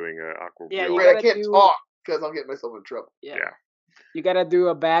tried doing a aqua. Yeah, you you know, Right, I gotta can't do- talk because I'll get myself in trouble. Yeah. Yeah. You gotta do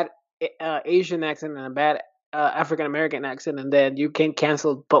a bad Asian accent and a bad African American accent, and then you can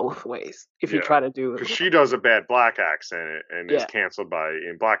cancel both ways if you Yeah. try to do because it. she does a bad black accent and is Yeah. canceled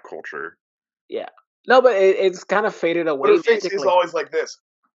in black culture. No, but it's kind of faded But away. her face is magically. always like this.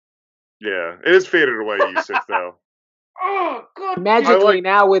 Yeah, it is faded away, Yusuf, though. Oh, God. Magically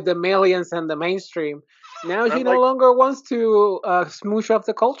now with the millions and the mainstream. Now she no like- longer wants to smoosh up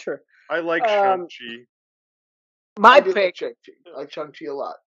the culture. I like Um, Shang-Chi. My I do like pick, Shang-Chi. I like Shang-Chi a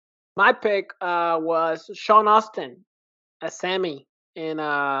lot. was Sean Austin as Sammy in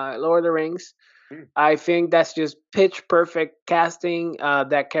Lord of the Rings. Hmm. I think that's just pitch perfect casting.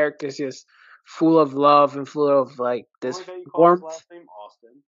 That character is just full of love and full of like this Like how you call his warmth. last name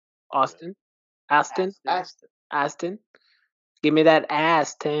Austin. Aston. Aston. Aston. Give me that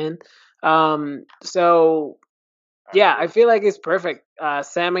Aston. So yeah, I feel like it's perfect.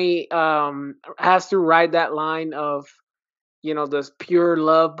 Sammy has to ride that line of, this pure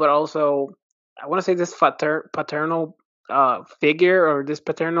love, but also I want to say this paternal figure, or this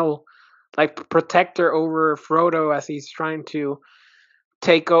paternal like protector over Frodo as he's trying to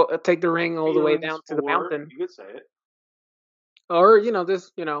take the ring all the way Feelings down to the for- mountain, You could say it. or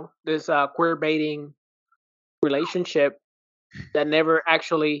this queer baiting relationship that never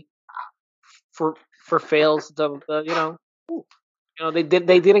actually fulfills they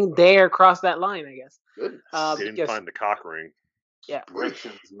didn't dare cross that line, I guess. Goodness. They didn't because find the cock ring. Breaks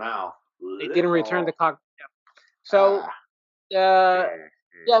in his mouth. they didn't return the Oh. cock. Yeah. So Mm.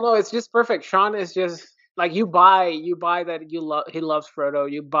 yeah, no, it's just perfect. Sean is just like you buy that he loves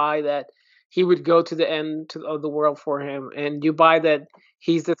Frodo. You buy that he would go to the end of the world for him, and you buy that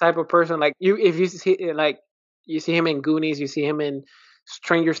he's the type of person like if you see him in Goonies, you see him in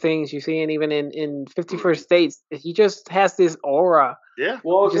Stranger Things, you see him even in 51st Dates. He just has this aura. Yeah.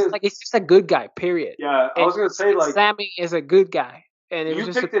 Well, He's just a good guy. Period. yeah, I was And gonna say like Sammy is a good guy, and it was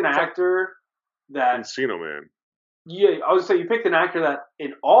you just picked an actor that Encino Man. yeah, I was gonna say you picked an actor that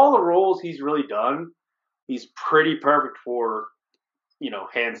in all the roles he's really done, he's pretty perfect for,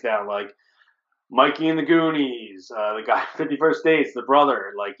 hands down. Like Mikey in the Goonies, the guy in 51st Dates, the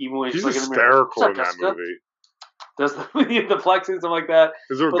brother. Like even when He's he's looking in the mirror, hysterical in that "What's up, movie. does the flexing and stuff like that.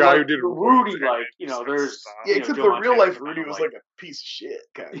 Is there a But guy like, who did the Rudy, like, there's Stop. Yeah, you know, except Joe the Montana real life kind of Rudy was like- like a piece of shit,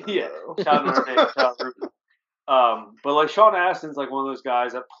 kind of. Yeah. though. shout out to Dave, shout out to Rudy. But like Sean Astin's like one of those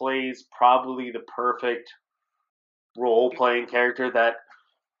guys that plays probably the perfect role playing character that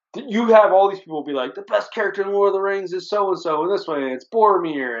you have all these people be like, the best character in Lord of the Rings is so and so, and this way, and it's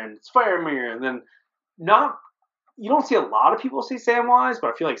Boromir and it's Faramir, and then you don't see a lot of people say Samwise,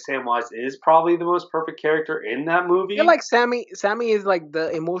 but I feel like Samwise is probably the most perfect character in that movie. I feel like Sammy is like the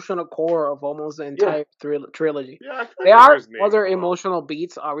emotional core of almost the entire trilogy. Yeah, I feel like There are his name other come up. emotional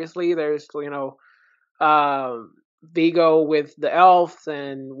beats. Obviously, there's Vigo with the elves,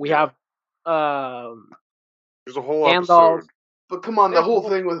 and we have There's a whole Gandalf. episode. But come on, the There's whole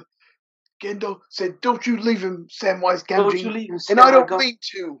more- thing with Gendo said, "Don't you leave him, Samwise Don't you Gamgee," leave him, and I Samwise don't Gamgee. mean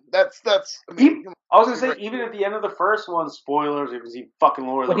to. That's. I mean, come on. I was gonna say, Right. even at the end of the first one, spoilers, because he fucking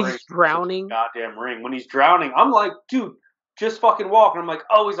Lord of When the he's Rings, drowning. goddamn ring. When he's drowning, I'm like, dude, just fucking walk. And I'm like,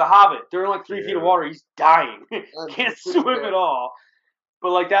 oh, he's a hobbit. They're in like 3 feet of Yeah. water. He's dying. I'm Can't pretty swim bad. at all.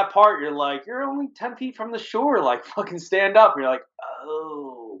 But like that part, you're like, you're only 10 feet from the shore. Like, fucking stand up. You're like,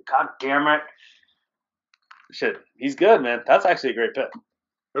 oh, god damn it. Shit, he's good, man. That's actually a great pick.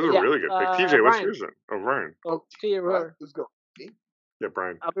 That's a really good pick. TJ, what's Brian. yours then? Oh, Brian. Oh, TJ, Right, let's go. Yeah,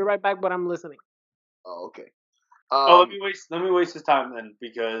 Brian. I'll be right back, but I'm listening. Oh, okay. Let me waste his time then,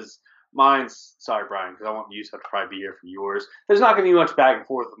 because mine's, sorry, Brian, because I want you to have to probably be here for yours. There's not going to be much back and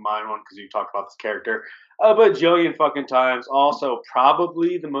forth with mine one, because you talked about this character a bajillion fucking times. Also,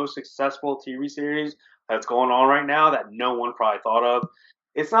 probably the most successful TV series that's going on right now that no one probably thought of.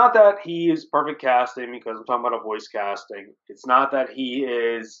 It's not that he is perfect casting, because I'm talking about a voice casting. It's not that he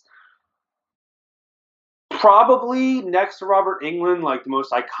is probably next to Robert Englund, like the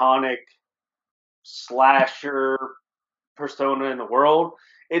most iconic slasher persona in the world.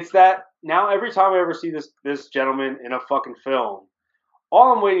 It's that now every time I ever see this gentleman in a fucking film,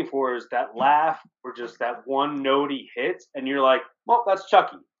 all I'm waiting for is that laugh or just that one note he hits, and you're like, well, that's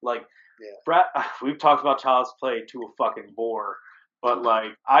Chucky. Like, Brad, we've talked about Child's Play to a fucking bore, but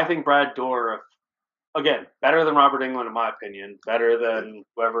like, I think Brad Dourif, again, better than Robert Englund in my opinion, better than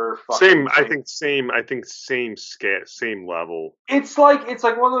whoever. Same level. It's like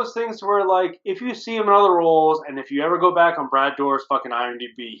one of those things where like if you see him in other roles, and if you ever go back on Brad Dourif's fucking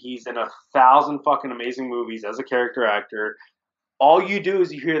IMDb, he's in 1,000 fucking amazing movies as a character actor. All you do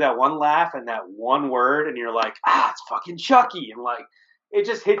is you hear that one laugh and that one word, and you're like, it's fucking Chucky, and like it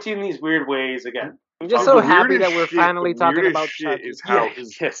just hits you in these weird ways again. I'm just so happy that we're finally talking about shit Chucky. is how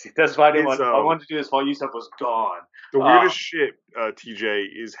yes, that's why I wanted to do this while Yusuf was gone. The weirdest shit, TJ,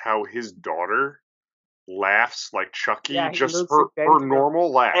 is how his daughter laughs like Chucky, just her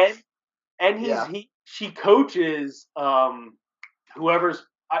normal laugh. And she coaches whoever's.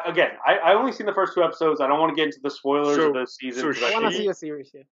 I only seen the first 2 episodes. I don't want to get into the spoilers of those seasons. I want to see a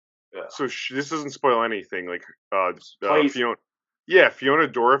series here. Yeah. So this doesn't spoil anything. Like Fiona. Yeah, Fiona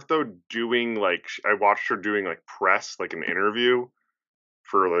Dourif though doing like I watched her doing like press, like an interview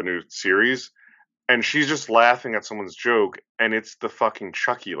for the new series, and she's just laughing at someone's joke, and it's the fucking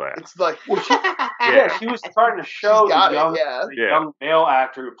Chucky laugh. It's like she was starting to show the young male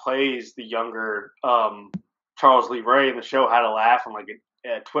actor who plays the younger Charles Lee Ray in the show how to laugh on like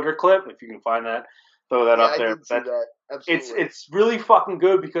a Twitter clip. If you can find that, throw that up there. I did see that. Absolutely. It's really fucking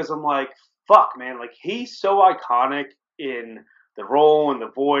good because I'm like, fuck, man, like he's so iconic in the role and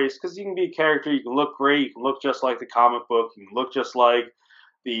the voice, because you can be a character, you can look great, you can look just like the comic book, you can look just like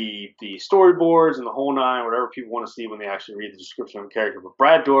the storyboards and the whole nine, whatever people want to see when they actually read the description of a character. But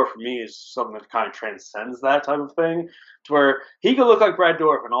Brad Dourif for me is something that kind of transcends that type of thing, to where he could look like Brad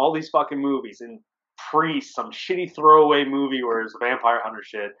Dourif in all these fucking movies, in Priest, some shitty throwaway movie where it's a vampire hunter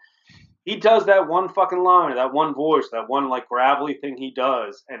shit. He does that one fucking line, that one voice, that one like gravelly thing he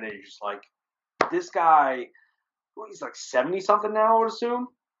does, and then you're just like, this guy. He's like 70 something now, I would assume.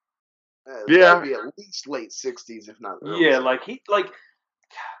 Gotta be at least late 60s, if not early. Yeah, like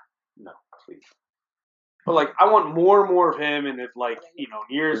no, please. But like, I want more and more of him, and if like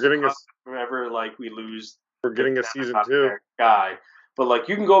years forever, like we lose. We're getting a season 2 guy, but like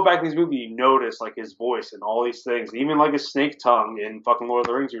you can go back in these movies, you notice like his voice and all these things, and even like his snake tongue in fucking Lord of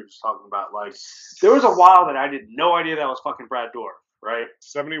the Rings you were just talking about. Like there was a while that I had no idea that was fucking Brad Dourif, right?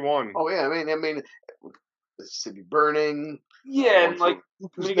 71. Oh yeah, I mean. City burning. Yeah, and like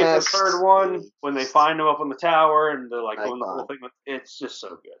when you get the third one, when they find him up on the tower and they're like doing the whole thing, it's just so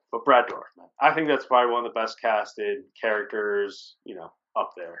good. But Brad Dourif, man, I think that's probably one of the best casted characters,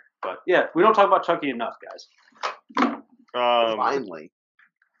 up there. But yeah, we don't talk about Chucky enough, guys. Finally.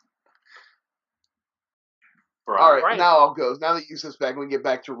 Brian. All right, now I'll go. Now that Yusuf's back, we get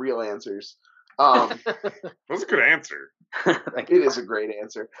back to real answers. That's a good answer. It is a great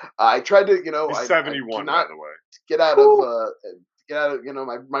answer. I tried to, He's 71 by the way. Get out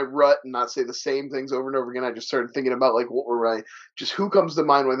of my rut and not say the same things over and over again. I just started thinking about like who comes to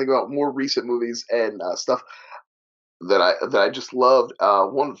mind when I think about more recent movies and stuff that I just loved.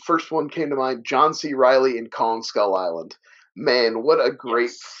 First one came to mind: John C. Reilly in Kong Skull Island. Man, what a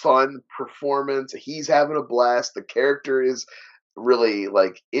great fun performance! He's having a blast. The character is really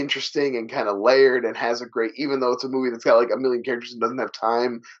like interesting and kind of layered and has a great, even though it's a movie that's got like a million characters and doesn't have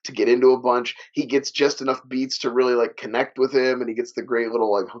time to get into a bunch, he gets just enough beats to really like connect with him, and he gets the great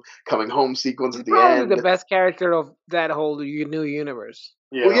little like coming home sequence at the end. Probably the best character of that whole new universe.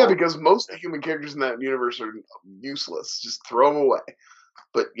 Yeah. Well, yeah, because most of the human characters in that universe are useless. Just throw them away.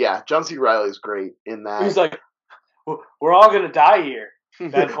 But yeah, John C. Reilly is great in that. He's like, we're all gonna die here.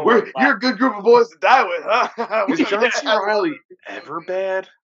 You're a good group of boys to die with, huh? Is John C. Reilly ever bad?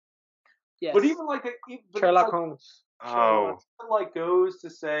 Yes. But even like Sherlock Holmes. Like goes to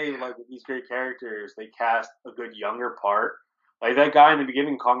say like with these great characters, they cast a good younger part. Like that guy in the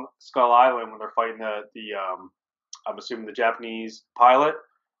beginning, Skull Island, when they're fighting the I'm assuming the Japanese pilot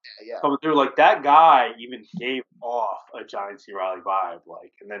Yeah. coming through. Like that guy even gave off a John C. Reilly vibe.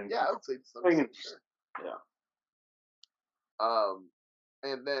 Like, and then Yeah, I would say some sure. Yeah.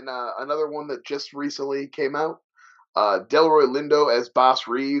 And then another one that just recently came out, Delroy Lindo as Boss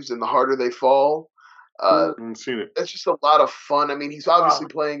Reeves in The Harder They Fall. I haven't seen it. It's just a lot of fun. I mean, he's obviously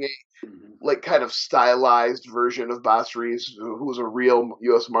playing a like kind of stylized version of Boss Reeves, who was a real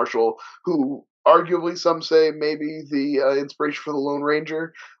U.S. Marshal, who arguably some say maybe the inspiration for the Lone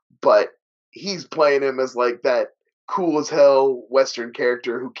Ranger, but he's playing him as like that cool as hell Western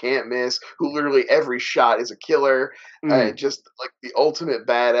character who can't miss, who literally every shot is a killer, just like the ultimate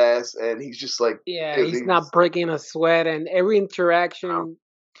badass, and he's just like, yeah, he's not breaking a sweat, and every interaction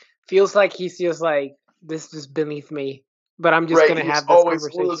feels like he's just like, this is beneath me. But I'm just gonna have this always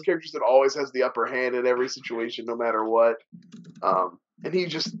conversation. one of those characters that always has the upper hand in every situation, no matter what. And he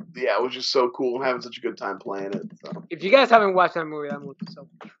just, it was just so cool and having such a good time playing it. So. If you guys haven't watched that movie is so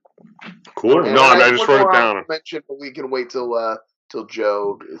cool. And no, I just wrote it down. Mention, but we can wait till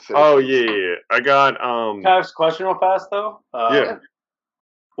Joe finishes. Oh yeah. I got Can I ask a question real fast though? Yeah.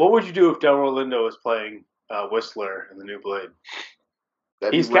 What would you do if Delroy Lindo was playing Whistler in the new Blade?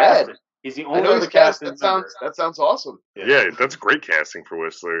 He's casted. He's the only other casted member. That sounds awesome. Yeah, that's great casting for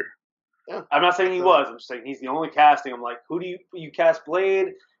Whistler. Yeah. I'm not saying he was. I'm just saying he's the only casting. I'm like, who do you cast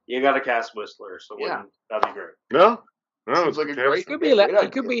Blade? You got to cast Whistler. So that'd be great. No, seems like a great. He could be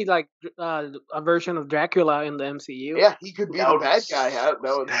like a version of Dracula in the MCU. Yeah, he could be the bad guy.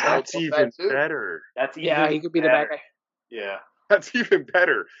 That's even better. He could be the bad guy. Yeah, that's even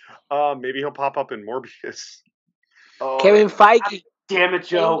better. Maybe he'll pop up in Morbius. Kevin Feige. Damn it,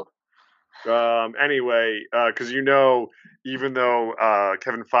 Joe. Anyway, because even though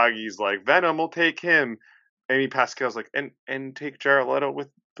Kevin Feige's like Venom will take him, Amy Pascal's like and take Jared Leto with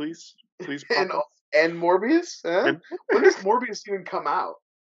please and Morbius. Huh? When does Morbius even come out?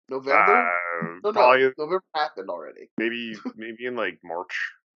 November? Probably November happened already. Maybe in like March.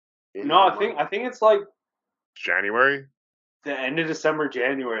 I think it's like January. The end of December,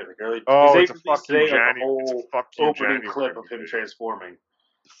 January, like early. Oh, it's a fuck you, January. Like, whole opening clip of him transforming.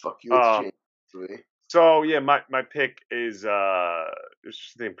 Fuck you, it's January. So yeah, my pick is it's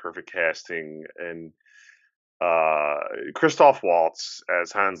just the perfect casting and Christoph Waltz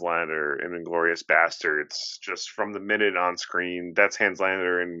as Hans Lander in *Inglourious Bastards*. Just from the minute on screen, that's Hans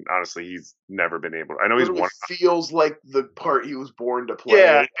Lander, and honestly, he's never been able. I know he's one. Feels like the part he was born to play.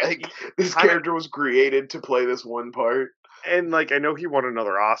 Yeah, like this character was created to play this one part. And like I know he won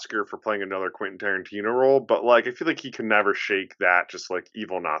another Oscar for playing another Quentin Tarantino role, but like I feel like he can never shake that just like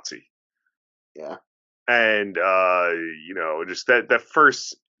evil Nazi. Yeah. And just that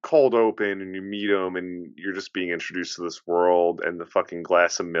first cold open and you meet him and you're just being introduced to this world and the fucking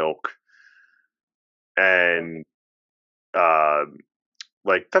glass of milk. And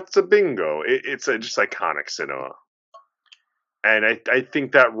like that's a bingo. It's just iconic cinema. And I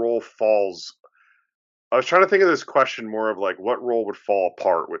think that role falls. I was trying to think of this question more of like what role would fall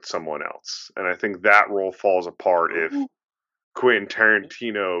apart with someone else, and I think that role falls apart if Quentin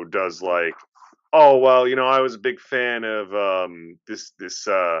Tarantino does like, oh well, I was a big fan of this.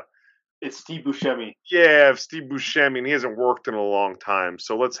 It's Steve Buscemi. Yeah, Steve Buscemi, and he hasn't worked in a long time,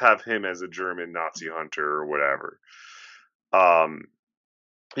 so let's have him as a German Nazi hunter or whatever.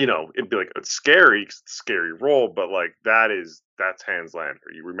 It'd be like it's scary, scary role, but like that's Hans Lander.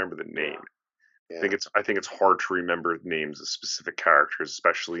 You remember the name. Yeah. I think it's hard to remember names of specific characters,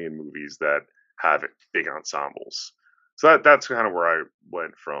 especially in movies that have big ensembles. So that's kind of where I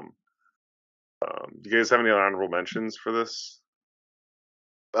went from. Do you guys have any honorable mentions for this?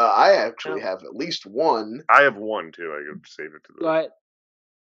 I actually have at least one. I have one too. I could save it to the. What?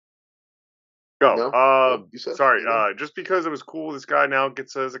 No. Sorry. Just because it was cool, this guy now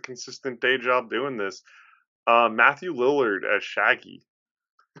gets as a consistent day job doing this. Matthew Lillard as Shaggy.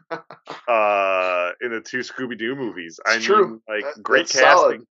 In the two Scooby-Doo movies. True. Like great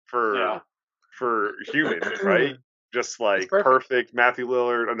casting for human, right? Just like perfect. Matthew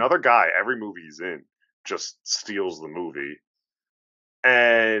Lillard, another guy, every movie he's in just steals the movie.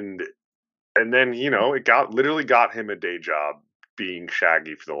 And then, it literally got him a day job being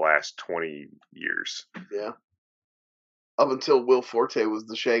Shaggy for the last 20 years. Yeah. Up until Will Forte was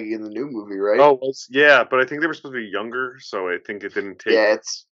the Shaggy in the new movie, right? Oh, yeah, but I think they were supposed to be younger, so I think it didn't take. Yeah,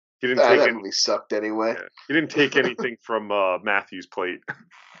 that movie sucked anyway. Yeah, he didn't take anything from Matthew's plate.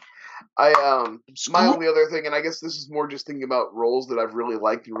 My only other thing, and I guess this is more just thinking about roles that I've really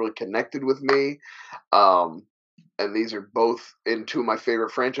liked and really connected with me. And these are both in two of my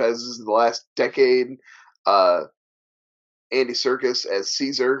favorite franchises of the last decade. Andy Serkis as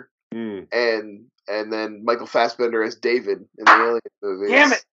Caesar, Mm. and then Michael Fassbender as David in the Alien movies.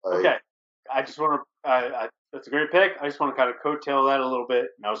 Damn it! Like, Okay, I just want to. That's a great pick. I just want to kind of coattail that a little bit.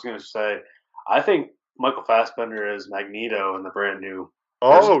 And I was going to say, I think Michael Fassbender as Magneto in the brand new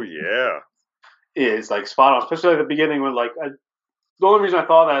Oh yeah. is like spot on, especially at the beginning when like the only reason I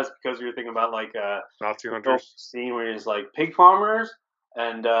thought that is because you were thinking about like Nazi the hunters. scene where he's like pig farmers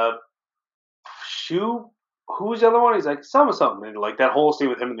and who was the other one? He's like something, and like that whole scene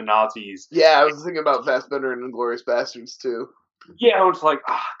with him and the Nazis. yeah, I was thinking about Fassbender and Inglourious Bastards too. Yeah, I was like,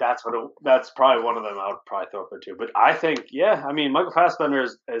 that's probably one of them. I would probably throw up there too. But I think, yeah, I mean, Michael Fassbender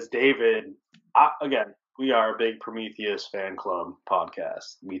as David. Again, we are a big Prometheus fan club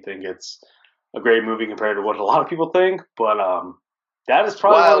podcast. We think it's a great movie compared to what a lot of people think. But that is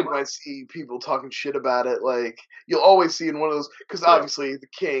probably Wild when I see people talking shit about it. Like, you'll always see in one of those, because obviously the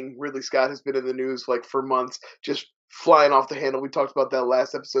King, Ridley Scott, has been in the news like for months, just flying off the handle. We talked about that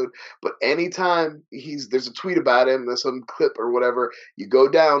last episode. But anytime there's a tweet about him, there's some clip or whatever, you go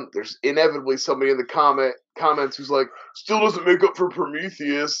down, there's inevitably somebody in the comments who's like, still doesn't make up for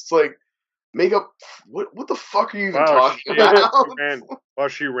Prometheus. It's like, make up, what the fuck are you even talking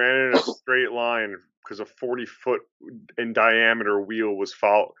about? She ran in a straight line because a 40-foot in diameter wheel was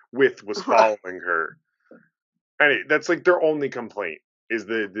following her. And that's like their only complaint is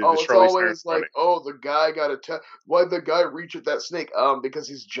the it's Charlie always like, the guy got why'd the guy reach at that snake? Because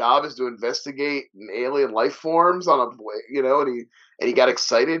his job is to investigate alien life forms on and he got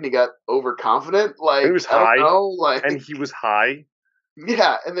excited and he got overconfident. Like, he was high. And he was high.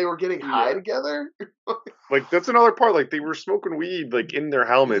 Yeah, and they were getting high together. Like, that's another part. Like, they were smoking weed, like, in their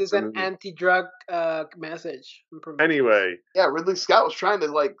helmets. This is an anti-drug message. Anyway. Yeah, Ridley Scott was trying to,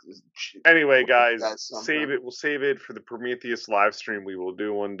 like... Anyway, guys, save it. We'll save it for the Prometheus live stream we will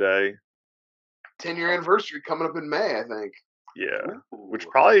do one day. 10-year anniversary coming up in May, I think. Yeah, which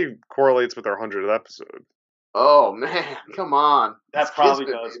probably correlates with our 100th episode. Oh, man, come on. That probably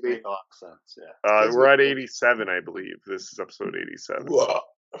does make a lot of sense, yeah. We're at 87, I believe. This is episode 87. Whoa.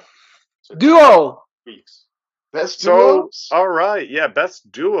 So Duo! Best duos? All right, yeah,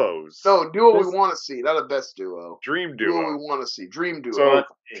 best duos. No, duo we want to see, not a best duo. Dream duo. Duo we want to see, dream duo. So,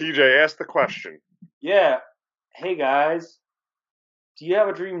 TJ, ask the question. Yeah. Hey, guys. Do you have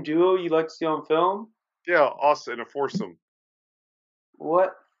a dream duo you'd like to see on film? Yeah, us in a foursome.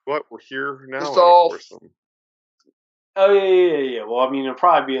 What? What? We're here now Just all... foursome. Oh, yeah. Well, I mean, it'd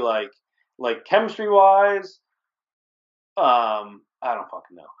probably be like chemistry-wise, I don't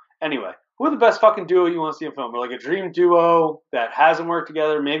fucking know. Anyway, who are the best fucking duo you want to see in film? Or like a dream duo that hasn't worked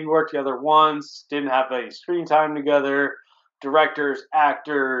together, maybe worked together once, didn't have any screen time together, directors,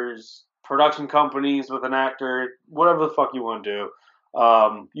 actors, production companies with an actor, whatever the fuck you want to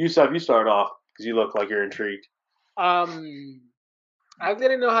do. Yusuf, you start off because you look like you're intrigued. I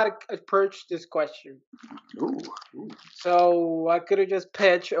didn't know how to approach this question. Ooh. So I could have just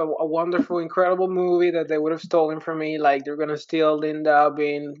pitched a wonderful, incredible movie that they would have stolen from me, like they're gonna steal Linda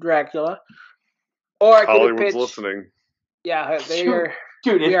being Dracula. Or I could have pitched. Hollywood's listening. Yeah, they are.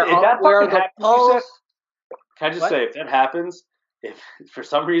 Dude, if that fucking happens, can I just say, if that happens, if for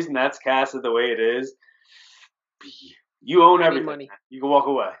some reason that's casted the way it is, you own everything. Money. You can walk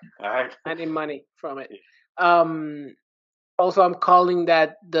away. All right. I need money from it. Also, I'm calling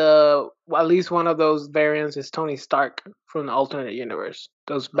that at least one of those variants is Tony Stark from the alternate universe.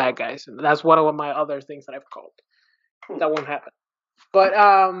 Those bad guys. That's one of my other things that I've called. That won't happen. But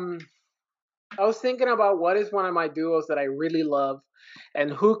I was thinking about what is one of my duos that I really love and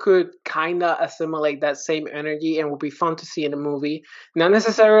who could kind of assimilate that same energy and would be fun to see in a movie. Not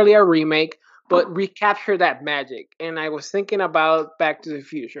necessarily a remake, but recapture that magic. And I was thinking about Back to the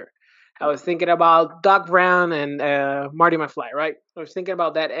Future. I was thinking about Doc Brown and Marty McFly, right? I was thinking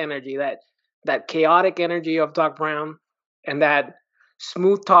about that energy, that chaotic energy of Doc Brown and that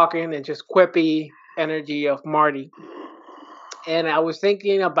smooth talking and just quippy energy of Marty. And I was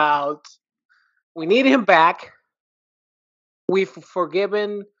thinking about, we need him back. We've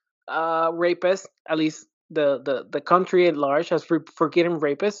forgiven rapists, at least the country at large has forgiven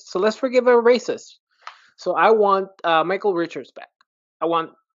rapists. So let's forgive a racist. So I want Michael Richards back. I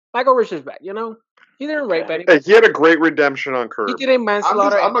want Michael Richards back, He didn't rape anybody. Hey, he had a great redemption on Curb. He didn't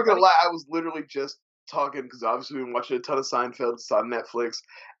manslaughter. I'm not gonna lie. I was literally just talking because obviously we've been watching a ton of Seinfeld. It's on Netflix,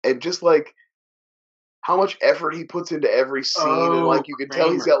 and just like how much effort he puts into every scene, and like you can tell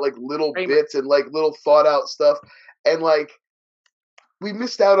he's got like little bits and like little thought out stuff, and like we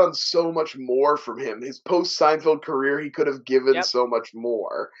missed out on so much more from him. His post Seinfeld career, he could have given so much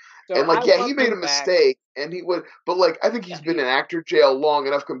more. So and like, I yeah, want he made a him back. mistake, and he would, but like, I think he's been in actor jail long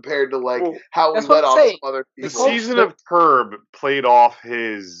enough compared to like Well, how we That's what let I'm off saying. some other the people. season of Curb played off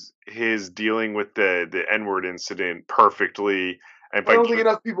his dealing with the N-word incident perfectly, and I don't think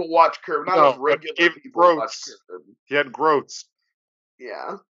enough people watch Curb. Not enough but regular he gave people watch growths. Curb. He had growths.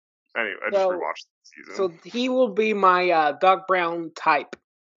 Yeah. Anyway, I just rewatched the season. So he will be my Doc Brown type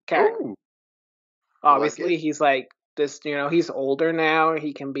character. Ooh. Obviously, he's like this. He's older now.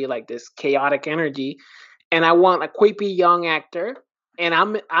 He can be like this chaotic energy, and I want a quippy young actor. And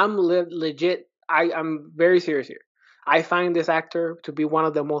I'm legit. I'm very serious here. I find this actor to be one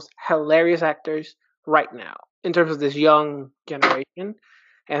of the most hilarious actors right now in terms of this young generation.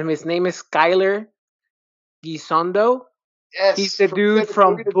 And his name is Skyler Gisondo. Yes, He's the dude Santa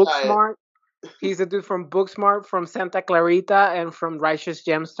from Clarita Diet. Booksmart. He's the dude from Booksmart, from Santa Clarita, and from Righteous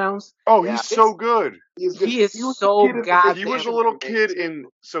Gemstones. Oh, Yeah. he's so good. He is was so the kid in the goddamn. He was a Vacation little remake, kid too. in.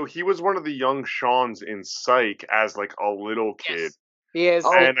 So he was one of the young Shawns in Psych as like a little kid. Yes. He is.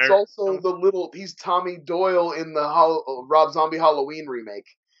 Oh, And he's also the little. He's Tommy Doyle in the Rob Zombie Halloween remake.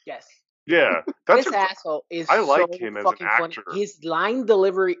 Yes. Yeah, that's This asshole is I like so him as an fucking funny. actor. His line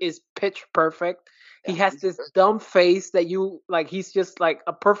delivery is pitch perfect. He Yeah, has he's this good. dumb face that you like. He's just like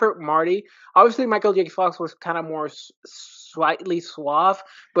a perfect Marty. Obviously, Michael J. Fox was kind of more slightly suave,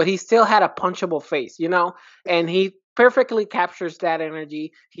 but he still had a punchable face, and he perfectly captures that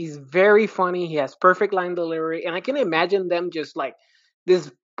energy. He's very funny. He has perfect line delivery, and I can imagine them just like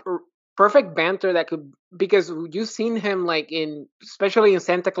this perfect banter that could, because you've seen him like especially in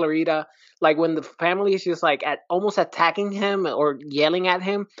Santa Clarita, like when the family is just like almost attacking him or yelling at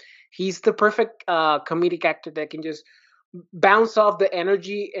him. He's the perfect comedic actor that can just bounce off the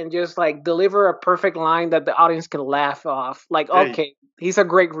energy and just like deliver a perfect line that the audience can laugh off. Like, okay, he's a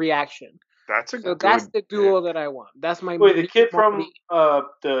great reaction. That's that's the duo that I want. That's my Wait, the kid from Marty.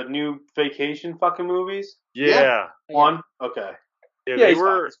 the new Vacation fucking movies? Yeah. One? Okay. Yeah, Yeah, they he's fine,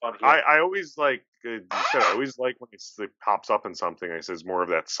 were. he's funny, yeah. I always like you said. I always like when it pops up in something. I says more of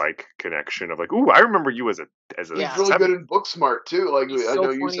that Psych connection of like, ooh, I remember you as a. He's really good in Booksmart too. Like He's I so know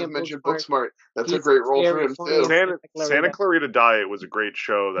you funny in mentioned Booksmart. Booksmart. That's a He's great role for very him funny in too. Santa Clarita Diet was a great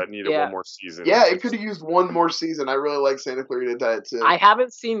show that needed one more season. Yeah, it could have used one more season. I really like Santa Clarita Diet too. I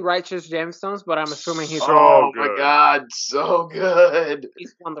haven't seen Righteous Gemstones, but I'm assuming he's. Oh my god, so good!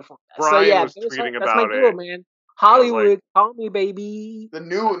 He's wonderful. Brian was tweeting that's about my duo, it. man. Hollywood, call me, baby. The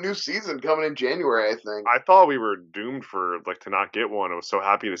new season coming in January, I think. I thought we were doomed for to not get one. I was so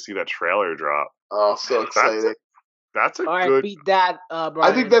happy to see that trailer drop. Oh, so exciting! That's a All right, good. beat that, Brian.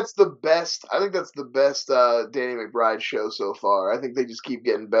 I think that's the best. I think that's the best Danny McBride show so far. I think they just keep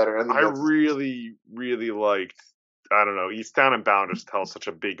getting better. I really, really liked. I don't know. Eastbound and Bound just tells such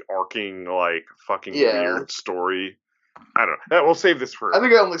a big arcing, like fucking weird story. I don't know. We'll save this for. I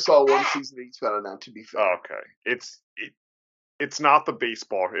think I only saw one season of Eastbound and Bound. To be fair, okay. It's not the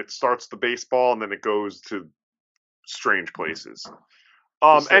baseball. It starts the baseball and then it goes to strange places.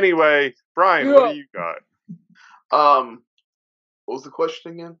 Anyway, Brian, what do you got? What was the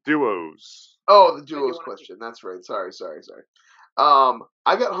question again? Duos. Oh, the duos question. That's right. Sorry. I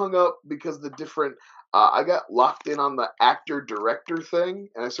got hung up because the different. I got locked in on the actor-director thing,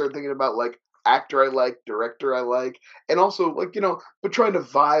 and I started thinking about like actor I like, director I like, and also like but trying to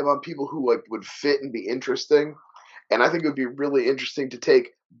vibe on people who like would fit and be interesting. And I think it would be really interesting to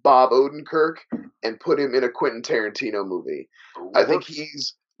take Bob Odenkirk and put him in a Quentin Tarantino movie. I think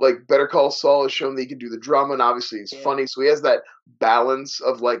he's like Better Call Saul has shown that he can do the drama, and obviously he's funny, so he has that balance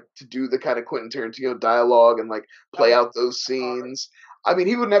of like to do the kind of Quentin Tarantino dialogue and like play out those scenes. I mean,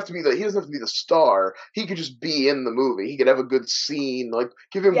 he wouldn't have to be he doesn't have to be the star. He could just be in the movie. He could have a good scene, like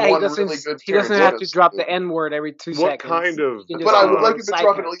give him one really good. He doesn't have to drop the N-word every 2 seconds. What kind of? But I would like him to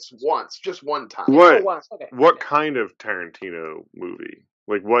drop it at least once, just one time. What kind of Tarantino movie?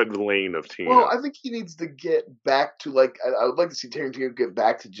 Like what lane of Tarantino? Well, I think he needs to get back to like I would like to see Tarantino get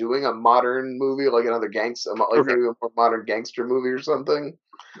back to doing a modern movie, like another gangster, like maybe a more modern gangster movie or something.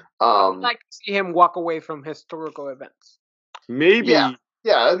 I'd like to see him walk away from historical events. Maybe. Yeah,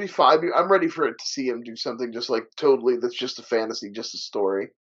 that'd be fine. I'm ready for it to see him do something just like totally that's just a fantasy, just a story.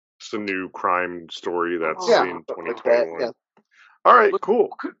 Just a new crime story that's in 2021. Like that, yeah. All right,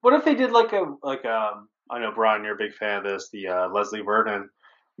 cool. What if they did like I know Brian, you're a big fan of this, the Leslie Vernon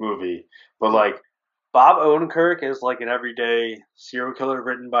movie, but like Bob Odenkirk is like an everyday serial killer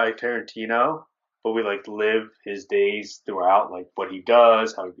written by Tarantino, but we like live his days throughout, like what he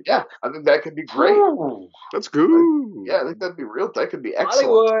does, how he. Yeah, I think that could be great. Ooh. That's good. Yeah, I think that'd be real. That could be excellent.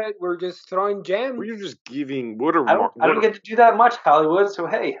 Hollywood, we're just throwing gems. We're just giving I don't get to do that much, Hollywood. So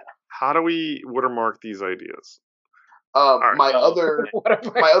hey, how do we watermark these ideas? right. My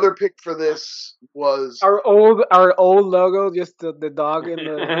other pick for this was our old logo, just the dog in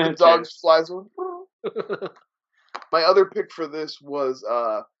the the dog flies on. My other pick for this was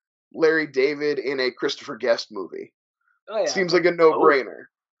Larry David in a Christopher Guest movie. Oh yeah. Seems like a no-brainer.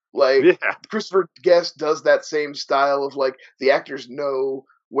 Like Yeah. Christopher Guest does that same style of like the actors know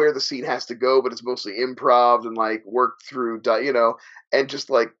where the scene has to go, but it's mostly improv and like worked through, and just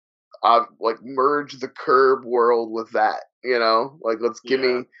like merge the Curb world with that. Like let's give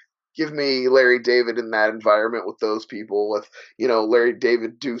me Larry David in that environment with those people, with Larry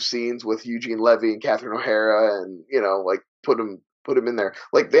David do scenes with Eugene Levy and Catherine O'Hara, and like put him in there.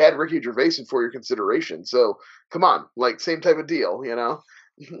 Like they had Ricky Gervais in For Your Consideration, so come on, like same type of deal,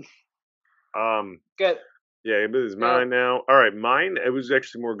 Good. Yeah, it is mine now. All right, mine. It was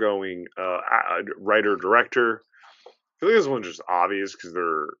actually more going writer director. I feel like this one's just obvious because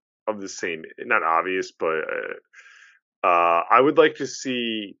they're of the same. Not obvious, but I would like to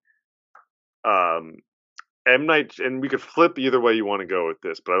see M Night, and we could flip either way you want to go with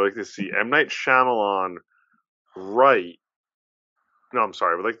this, but I'd like to see M Night Shyamalan write. No, I'm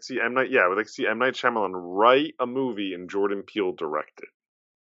sorry. I would like to see M Night. Yeah, I would like to see M Night Shyamalan write a movie and Jordan Peele direct it,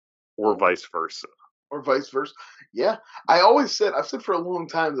 or vice versa. Or vice versa. Yeah. I've said for a long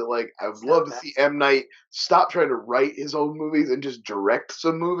time that like I would love to see M. Night stop trying to write his own movies and just direct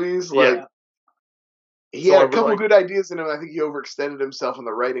some movies. Yeah. Like he had a couple good ideas in him. I think he overextended himself in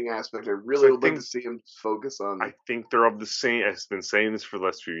the writing aspect. I really would like to see him focus on. I think they're of the same. I've been saying this for the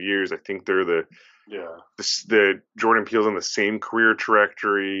last few years. I think they're the Jordan Peele's on the same career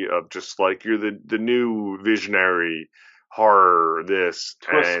trajectory of just like you're the new visionary horror twist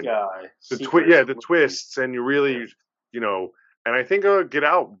guy. The twists, and you really and I think Get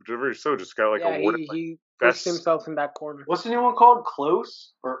Out so just got like awarded. He pushed himself in that corner. What's the new one called?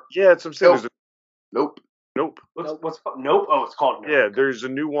 Close? Or it's I'm saying Nope. What's Nope? Oh, it's called Nope. Yeah, there's a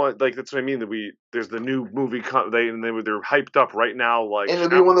new one. Like that's what I mean. There's the new movie. They're hyped up right now. Like, and it'll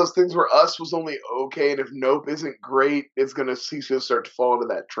be one of those things where Us was only okay, and if Nope isn't great, he's gonna start to fall into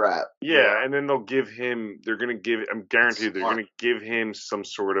that trap. Yeah, and then they'll give him. I'm guaranteed they're gonna give him some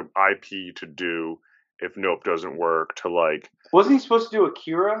sort of IP to do if Nope doesn't work. To like, wasn't he supposed to do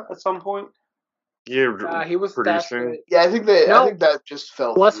Akira at some point? Yeah, he was producing. Yeah, I think that just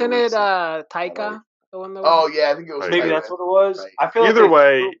fell. Wasn't it Taika? The one that was I think it was. Maybe that's what it was. Right. I feel either like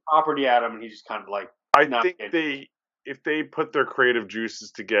way, property at him, and he just kind of like. I think if they put their creative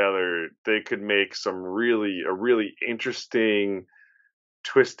juices together, they could make a really interesting,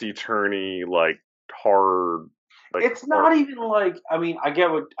 twisty, turny, like horror. Like, it's not even like, I mean, I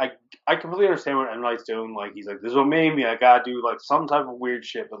get what I completely understand what M. Night's doing. Like, he's like, this is what made me. I gotta do like some type of weird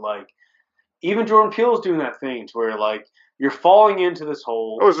shit, but like, even Jordan Peele's doing that thing to where like you're falling into this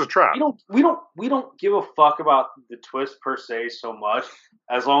hole. Oh, it's a trap. We don't give a fuck about the twist per se so much,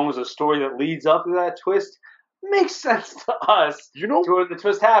 as long as the story that leads up to that twist makes sense to us. So when the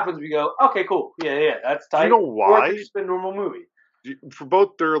twist happens, we go, okay, cool, yeah, that's tight. You know why? Or it's just a normal movie. For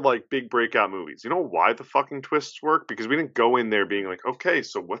both their like big breakout movies, you know why the fucking twists work? Because we didn't go in there being like, okay,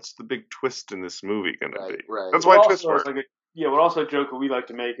 so what's the big twist in this movie gonna be? Right. That's why twists work. What also joke we like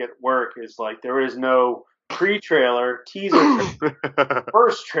to make it work is like there is no pre-trailer, teaser trailer,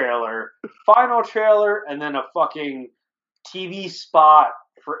 first trailer, final trailer, and then a fucking TV spot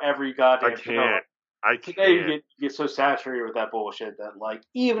for every goddamn trailer. I can't. Today you get so saturated with that bullshit that like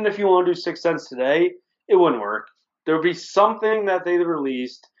even if you want to do Sixth Sense today, it wouldn't work. There would be something that they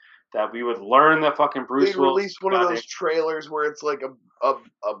released that we would learn that fucking Bruce Willis. They released one of those trailers where it's like a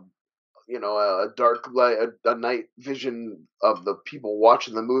dark light, a night vision of the people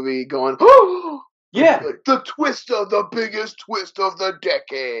watching the movie going, yeah, like, the biggest twist of the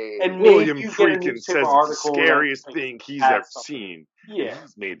decade. And William Friedkin says it's the scariest thing he's ever seen. Yeah,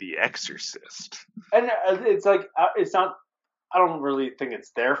 he's made The Exorcist, and it's like it's not. I don't really think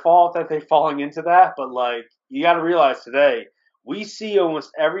it's their fault that they're falling into that, but like you got to realize today we see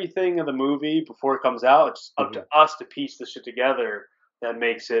almost everything in the movie before it comes out. It's up to us to piece this shit together. That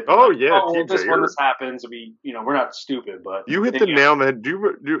makes it. This happens. We're not stupid, but you hit the nail on the head.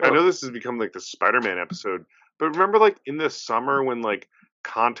 I know this has become like the Spider-Man episode, but remember, like in the summer when like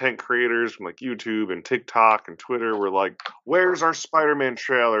content creators from like YouTube and TikTok and Twitter were like, "Where's our Spider-Man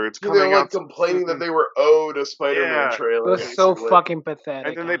trailer? It's coming out." They were like complaining that they were owed a Spider-Man trailer. It was so fucking pathetic.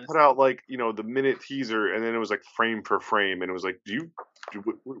 And then they put out like the minute teaser, and then it was like frame for frame, and it was like,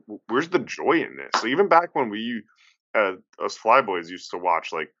 where's the joy in this? So even back when we. Us Flyboys used to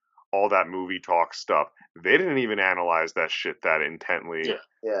watch like all that movie talk stuff. They didn't even analyze that shit that intently.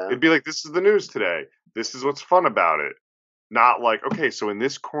 Yeah. It'd be like, this is the news today. This is what's fun about it. Not like, okay, so in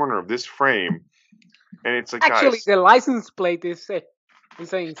this corner of this frame, And it's like, Actually, guys, the license plate is saying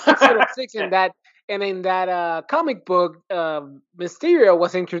 606 in that, and in that comic book, Mysterio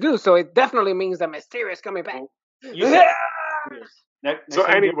was introduced, so it definitely means that Mysterio is coming back. You said next so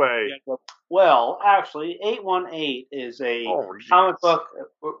time you anyway, well, actually, 818 is a oh comic jeez.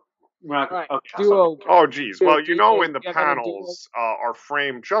 book. We're not, Right, okay, duo. Oh geez. Duo, Well, you know, duo, in the you're gonna duo. panels are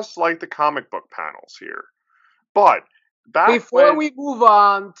framed just like the comic book panels here. But back Before when we move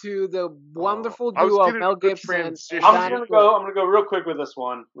on to the wonderful I was duo of getting Mel a good Gibson and transition. I'm Johnny gonna Depp. go real quick with this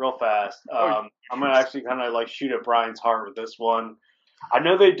one, real fast. Oh, I'm gonna actually kind of like shoot at Brian's heart with this one. I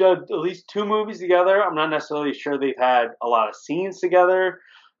know they did at least 2 movies together. I'm not necessarily sure they've had a lot of scenes together,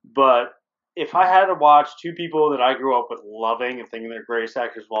 but if I had to watch 2 people that I grew up with loving and thinking they're greatest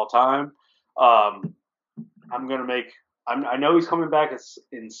actors of all time, I'm gonna make. I know he's coming back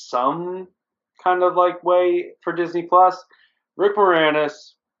in some kind of like way for Disney Plus. Rick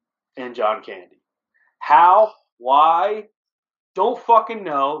Moranis and John Candy. How? Why? Don't fucking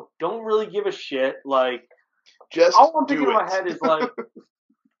know. Don't really give a shit. Like, Just all I'm do thinking in my it. head is like,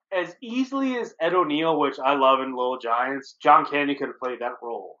 as easily as Ed O'Neill, which I love in Little Giants, John Candy could have played that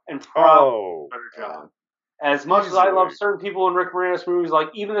role and probably oh, done a better job. As much as I easily. love certain people in Rick Moranis movies, like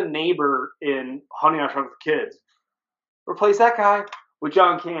even the neighbor in Honey I Shrunk the Kids, replace that guy with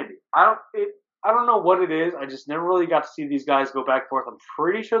John Candy. I don't know what it is. I just never really got to see these guys go back and forth. I'm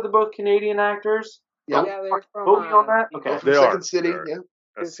pretty sure they're both Canadian actors. Yep. Yeah, they're from Vote me on that. Okay. From They Second are. City, They are.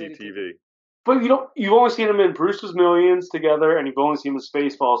 yeah. SCTV. But you've only seen them in Brewster's Millions together, and you've only seen them in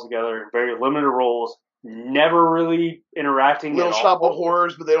Spaceballs together in very limited roles, never really interacting Little at Shop all. of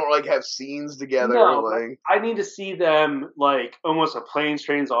Horrors, but they don't like have scenes together. No, like I need to see them like almost a Planes,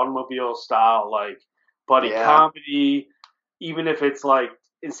 Trains, Automobile style, like buddy Yeah. comedy. Even if it's like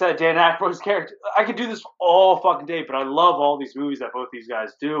instead of Dan Aykroyd's character, I could do this all fucking day. But I love all these movies that both these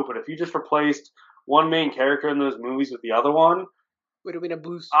guys do. But if you just replaced one main character in those movies with the other one, would have been a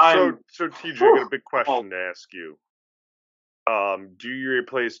boost. So TJ, I got a big question to ask you. Do you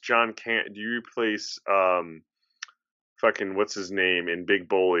replace fucking what's his name in Big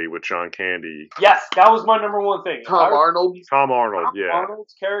Bully with John Candy? Yes, that was my number one thing. Tom Arnold. Tom Arnold, yeah.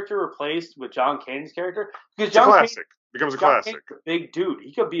 Arnold's character replaced with John Candy's character because It's a classic. Becomes a John classic. Candy's a big dude.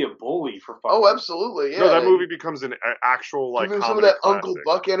 He could be a bully for fucking. Oh, absolutely. Yeah. No, that movie becomes an actual like Give him comedy some of that classic. Uncle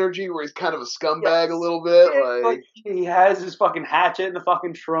Buck energy where he's kind of a scumbag Yes. a little bit. Yeah, like he has his fucking hatchet in the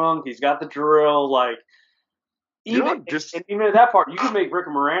fucking trunk. He's got the drill. Like You know, and even at that part, you could make Rick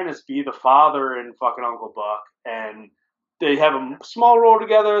Moranis be the father in fucking Uncle Buck, and they have a small role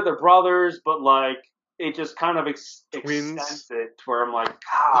together. They're brothers, but like it just kind of extends it to where I'm like,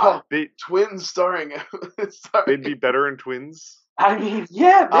 God. Twins starring. They'd be better in Twins. I mean,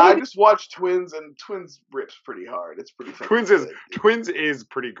 yeah, maybe. I just watched Twins, and Twins rips pretty hard. It's pretty fucking good. Twins is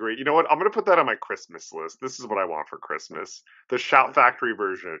pretty great. You know what? I'm gonna put that on my Christmas list. This is what I want for Christmas: the Shout Factory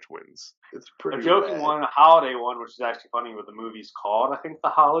version of Twins. It's pretty. A joking rad. one, a holiday one, which is actually funny. What the movie's called, I think, The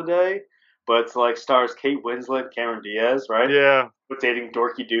Holiday, but it's like stars Kate Winslet, Cameron Diaz, right? Yeah. With dating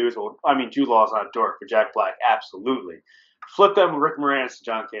dorky dudes. Well, I mean, Jude Law's not a dork, but Jack Black, absolutely. Flip them with Rick Moranis and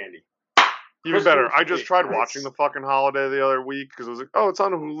John Candy. Even better. I just tried watching the fucking Holiday the other week because I was like, oh, it's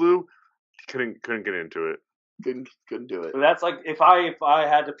on Hulu. Couldn't get into it. Couldn't do it. So that's like if I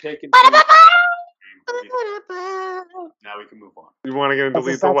had to pick. Now we can move on. You want to get into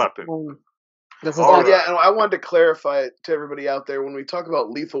Lethal Weapon? Yeah, and I wanted to clarify it to everybody out there. When we talk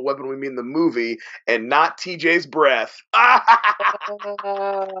about Lethal Weapon, we mean the movie and not TJ's breath.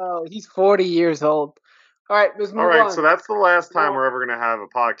 Oh, he's 40 years old. All right, let's move on. All right, so that's the last time we're ever going to have a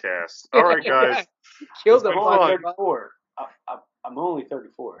podcast. All right, guys. Killed him. I'm only 34. I'm only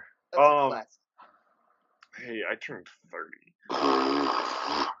 34. That's a classic. Hey, I turned 30.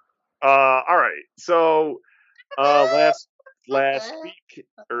 All right, so last week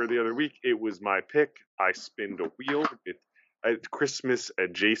or the other week, it was my pick. I spinned a wheel with Christmas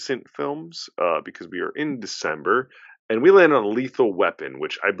adjacent films because we are in December, and we landed on Lethal Weapon,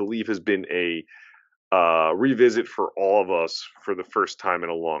 which I believe has been a revisit for all of us for the first time in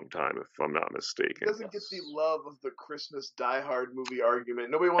a long time, if I'm not mistaken. It doesn't get the love of the Christmas Die Hard movie argument.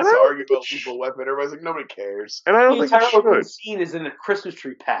 Nobody wants to argue about Lethal Weapon. Everybody's like, nobody cares. And I don't think it should. The scene is in a Christmas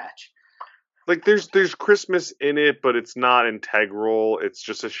tree patch. Like there's Christmas in it, but it's not integral. It's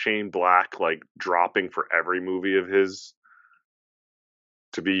just a Shane Black like dropping for every movie of his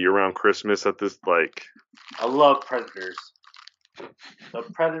to be around Christmas at this like. I love Predators. The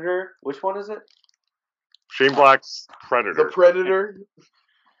Predator. Which one is it? Shane Black's Predator. The Predator?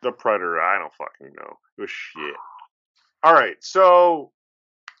 The Predator. I don't fucking know. It was shit. Alright, so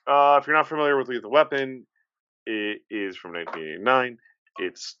if you're not familiar with Lethal Weapon, it is from 1989.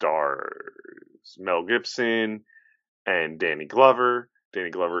 It stars is Mel Gibson and Danny Glover. Danny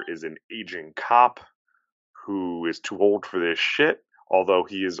Glover is an aging cop who is too old for this shit. Although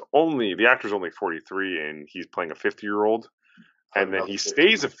the actor's only 43 and he's playing a 50-year-old. And then he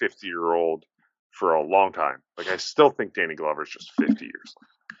stays a 50-year-old for a long time. Like, I still think Danny Glover's just 50 years.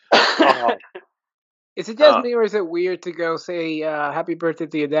 Is it just me, or is it weird to go say happy birthday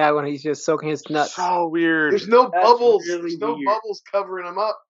to your dad when he's just soaking his nuts? So weird. There's no That's bubbles. really There's no weird. bubbles covering him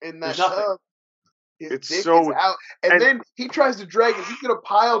up in that There's nothing. tub. His It's dick so- is out. And and- then he tries to drag it. He's going to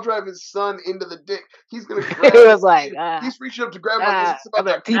pile drive his son into the dick. He's going to It grab was like, He's reaching up to grab him like this. It's I'm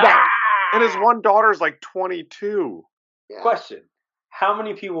about gonna to teabag. And his one daughter's like 22. Yeah. Question: how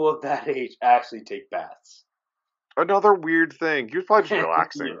many people at that age actually take baths? Another weird thing. He was probably just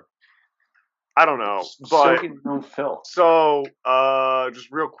relaxing. Yeah. I don't know. Just But soaking his own filth. so, just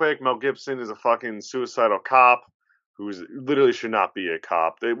real quick, Mel Gibson is a fucking suicidal cop who literally should not be a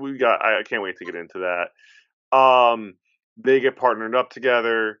cop. I can't wait to get into that. They get partnered up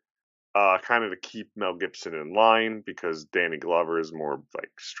together, kind of to keep Mel Gibson in line because Danny Glover is more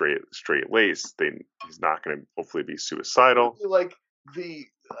like straight laced. He's not going to hopefully be suicidal. Like the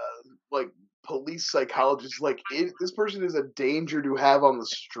like police psychologist, like this person is a danger to have on the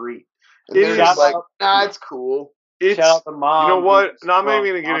street. And It they're is. just like, Shout nah, it's cool. It's, Shout out to mom. you know what? who's No, I'm not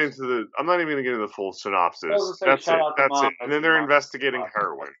even from gonna get Boston. into I'm not even gonna get into the full synopsis. I was gonna say, That's shout it. out to That's mom, it. And then they're mom's investigating fucking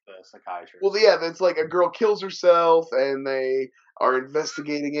heroin. the psychiatrist. Well, yeah, it's like a girl kills herself, and they are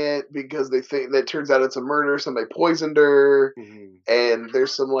investigating it because they think that turns out it's a murder. Somebody poisoned her, and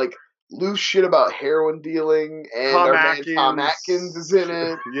there's some like loose shit about heroin dealing, and Tom our man Tom Atkins. Atkins is in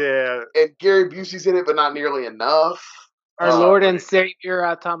it, Yeah. and Gary Busey's in it, but not nearly enough. Our Lord and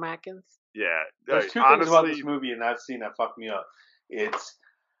Savior, Tom Atkins. Yeah. There's two honestly, things about this movie and that scene that fucked me up. It's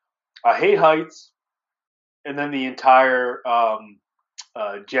I hate heights, and then the entire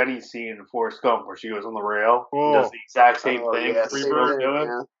Jenny scene in Forrest Gump where she goes on the rail and does the exact same thing. Yeah, Freebird same thing, doing.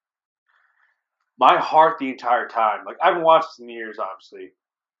 yeah. My heart the entire time. Like I haven't watched this in years, obviously.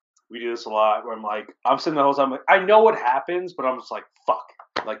 We do this a lot where I'm sitting the whole time like I know what happens, but I'm just like fuck.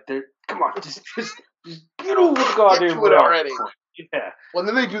 Like come on, just get over the goddamn Get to it rail. already. Yeah. Well,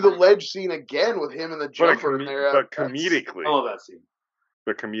 then they do the ledge scene again with him and the jumper. And they're but that's- comedically. I love that scene.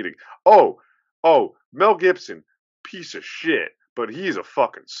 But comedic. Oh, Mel Gibson, piece of shit, but he's a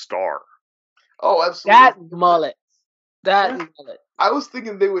fucking star. Oh, absolutely. That mullet. That mullet. I was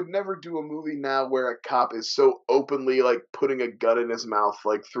thinking they would never do a movie now where a cop is so openly like putting a gun in his mouth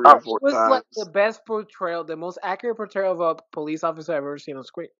like 3 or 4 It was times. like the best portrayal, the most accurate portrayal of a police officer I've ever seen on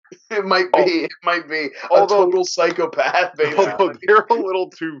screen. It might be. It might be Although- a total psychopath, basically. Although they're a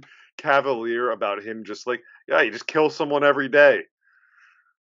little too cavalier about him just like, yeah, you just kill someone every day.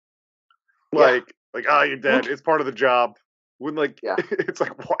 Like, you're dead. It's part of the job. When Yeah. it's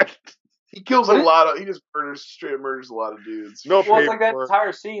like, what? He kills But he just straight murders a lot of dudes. No Well, it's like that paperwork.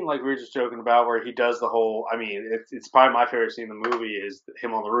 entire scene, like we were just joking about, where he does the whole. I mean, it's probably my favorite scene in the movie is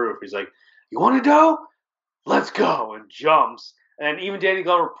him on the roof. He's like, "You want to go? Let's go!" and jumps. And even Danny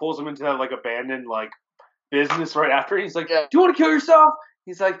Glover pulls him into that like abandoned like business right after. He's like, Yeah. "Do you want to kill yourself?"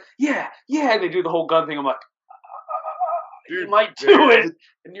 He's like, "Yeah." And they do the whole gun thing. I'm like, "You Dude, might do it,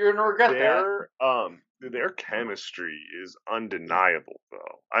 and you're gonna regret that." Their chemistry is undeniable,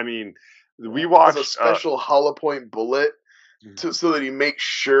 though. I mean, we Has watched a special hollow point bullet so that he makes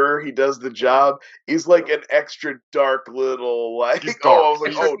sure he does the job. He's like an extra dark little like. He's Oh, I was dark. like,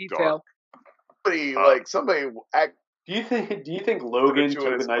 Extra Oh, detail. somebody act. Do you think Logan Put it took to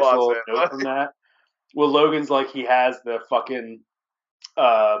a his nice little closet. note from that? Well, Logan's like he has the fucking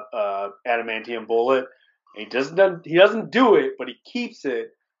adamantium bullet. And he doesn't do it, but he keeps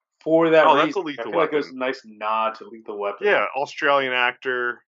it for that Oh, reason. that's a lethal I feel like it was a weapon. nice nod to Lethal Weapon. Yeah, Australian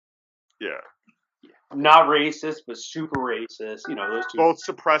actor. Yeah, Not racist, but super racist. You know, those two. both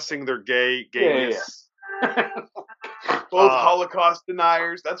suppressing their gayness. Both Holocaust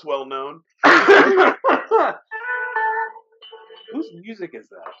deniers. That's well known. Whose music is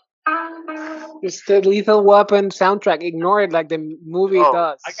that? It's the Lethal Weapon soundtrack. Ignore it like the movie Oh,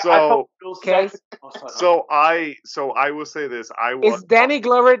 does. I So- felt Bill Okay. Saxon. Oh, sorry. So I will say this. It's Danny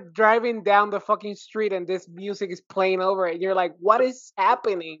Glover driving down the fucking street and this music is playing over it. And you're like, what is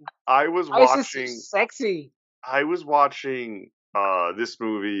happening? I was Why is this so watching. sexy? I was watching this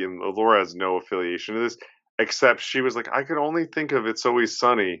movie, and Laura has no affiliation to this, except she was like, I could only think of It's Always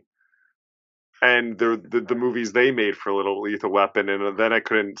Sunny, and the movies they made for Lethal Weapon, and then I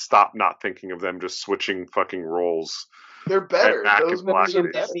couldn't stop not thinking of them just switching fucking roles. They're better. And Mac Those is black. movies are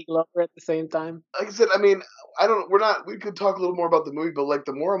And better. Danny Glover at the same time. Like I said, I mean, we could talk a little more about the movie, but like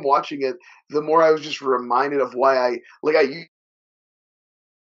the more I'm watching it, the more I was just reminded of why you're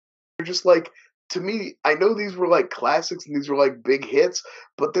just like to me, I know these were like classics and these were like big hits,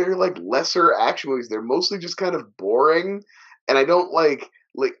 but they're like lesser action movies. They're mostly just kind of boring, and I don't like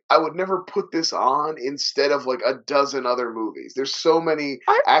I would never put this on instead of like a dozen other movies. There's so many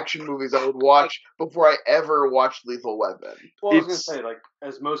action movies I would watch before I ever watched Lethal Weapon. Well, I was gonna say, like,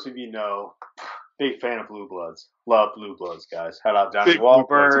 as most of you know, big fan of Blue Bloods. Love Blue Bloods, guys. Shout out Johnny Big Blue Bloods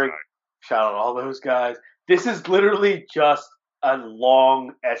Wahlberg. guy. Shout out all those guys. This is literally just a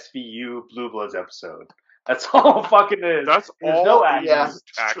long SVU Blue Bloods episode. That's all fucking is. That's There's all no action. Yeah. these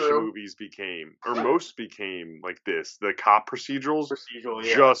action true. movies became, or most became like this. The cop procedurals, Procedural,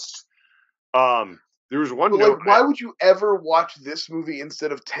 yeah. just there was one But note. like, why would you ever watch this movie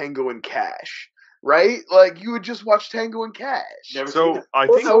instead of Tango and Cash? Right? Like, you would just watch Tango and Cash. Never seen So it. I I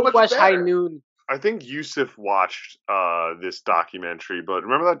think would much watch High better. Noon. I think Yusuf watched this documentary, but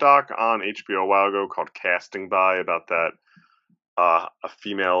remember that doc on HBO a while ago called Casting By about that a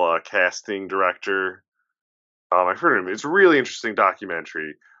female casting director. I've heard of him. It's a really interesting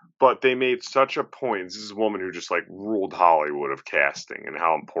documentary, but they made such a point. This is a woman who just like ruled Hollywood of casting and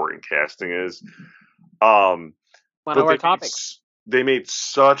how important casting is. One But of our they topics. they made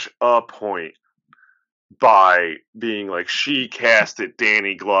such a point by being like, she casted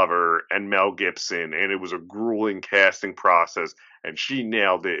Danny Glover and Mel Gibson, and it was a grueling casting process, and she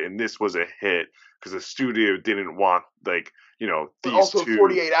nailed it, and this was a hit because the studio didn't want, like, you know, But these also, two.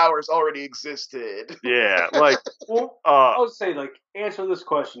 48 Hours already existed. Yeah, like, Well, I would say, like, answer this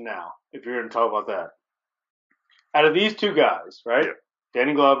question now, if you're going to talk about that. Out of these two guys, right? Yeah.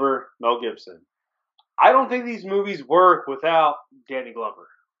 Danny Glover, Mel Gibson. I don't think these movies work without Danny Glover.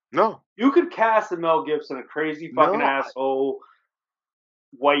 no, You could cast a Mel Gibson, a crazy fucking No, asshole,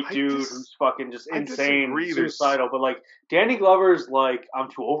 white I dude dis- who's fucking just I insane, disagree. There's- suicidal. But, like, Danny Glover's like, I'm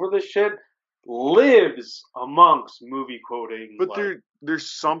too over this shit, lives amongst movie quoting. but like, there's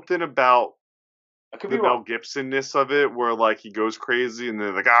something about I could the be Mel wrong. Gibson-ness of it where, like, he goes crazy and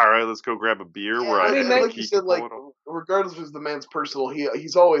they're like, all right, let's go grab a beer. Yeah, where I I mean, think like you he said, could pull like, it off. regardless of the man's personal,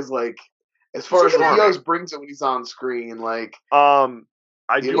 he's always like, as far as He's he charming. always brings it when he's on screen, like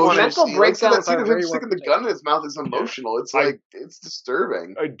I the do want mental emotional scene. Like, so that breakdowns scene are of him very sticking well the gun in his mouth is emotional. It's I- like it's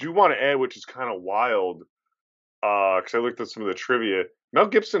disturbing. I do want to add, which is kind of wild, because I looked at some of the trivia. Mel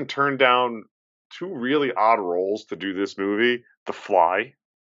Gibson turned down two really odd roles to do this movie: The Fly,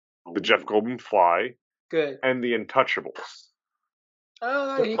 the Jeff Goldblum Fly, Good. and The Untouchables.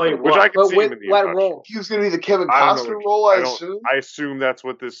 Oh, To play Which I could but see with him in The what Untouchables. role? He was going to be the Kevin I don't know. Costner role, I don't- assume. I assume that's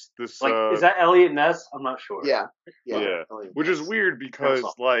what this Like, is that Elliot Ness? I'm not sure. Yeah. Yeah. Elliot which is Ness. weird because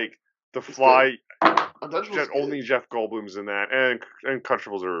Awesome. like The It's Fly, Untouchables. only Jeff Goldblum's in that, and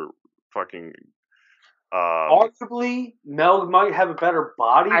Untouchables are fucking. Arguably, Mel might have a better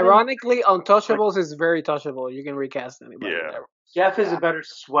body. than Ironically, Untouchables is very touchable. You can recast anybody. Yeah. There. Jeff is a better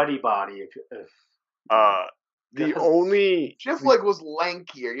sweaty body. If The Jeff is- only Jeff like was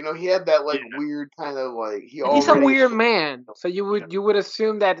lankier. You know, he had that like weird kind of like He's a already- weird man, so you would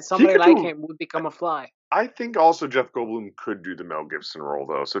assume that somebody could like do- him would become a fly. I think also Jeff Goldblum could do the Mel Gibson role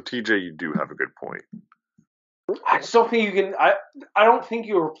though. So TJ, you do have a good point. I just don't think you can. I don't think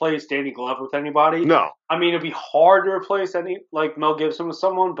you replace Danny Glover with anybody. No, I mean, it'd be hard to replace any like Mel Gibson with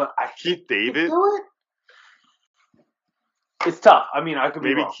someone, but I Keith think you David, could do it. It's tough. I mean, I could be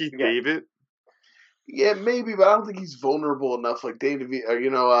maybe wrong. Keith Again, David. Yeah, maybe, but I don't think he's vulnerable enough. Like Danny,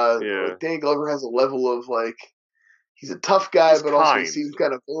 Yeah. like Danny Glover has a level of like he's a tough guy, He's but also he kind. seems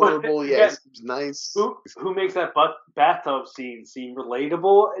kind of vulnerable. Yeah, Again, he seems nice. Who makes that bathtub scene seem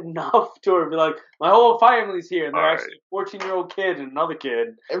relatable enough to her? Be like, my whole family's here, and they're All right. actually a 14-year-old kid and another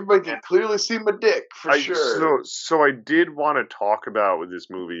kid. Everybody can clearly see my dick for sure. So I did want to talk about with this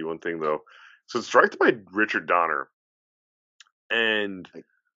movie one thing though. So it's directed by Richard Donner, and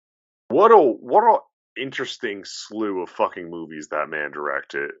what a interesting slew of fucking movies that man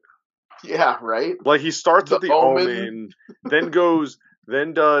directed. Yeah, right. Like he starts The with The Omen. Omen,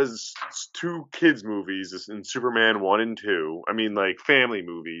 then does two kids movies in Superman 1 and 2. I mean, like family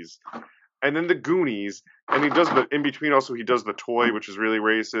movies, and then The Goonies, and he does in between. Also, he does The Toy, which is really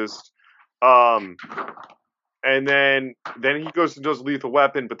racist. And then he goes and does Lethal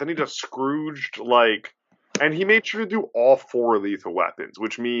Weapon, but then he does Scrooged, like, and he made sure to do all four Lethal Weapons,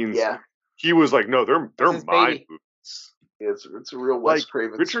 which means Yeah, he was like, no, they're his my baby. movies. it's a real Wes Like,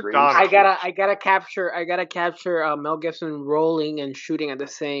 Craven. Richard scream. Donner- I gotta capture Mel Gibson rolling and shooting at the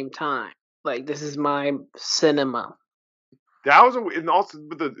same time. Like this is my cinema. That was and also in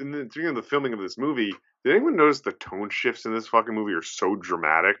the beginning of the filming of this movie. Did anyone notice the tone shifts in this fucking movie are so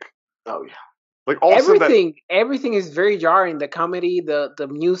dramatic? Oh yeah. Like also Everything is very jarring. The comedy, the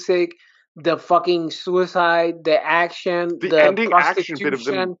music, the fucking suicide, the action, The the ending action bit of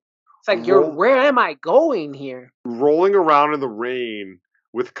them prostitution. It's like Roll- where am I going here? rolling around in the rain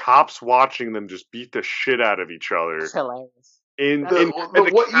with cops watching them just beat the shit out of each other. It's hilarious. And The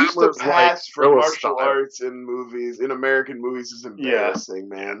what used to camera's pass for Noah martial style. arts in movies, in American movies, is embarrassing,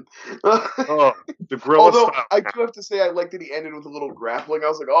 man. Oh, the gorilla Although style. I do have to say, I like that he ended with a little grappling. I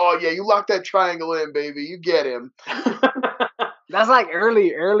was like, oh yeah, you lock that triangle in, baby, you get him. That's like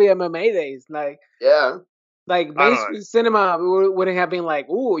early MMA days. Yeah. Like I don't mainstream cinema wouldn't have been like,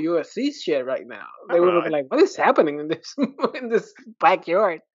 "Ooh, UFC shit right now." They would have been like, "What is happening in this in this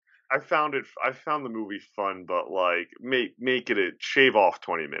backyard?" I found the movie fun, but like make it shave off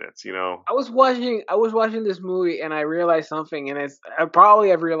 20 minutes, you know? I was watching this movie and I realized something, and I probably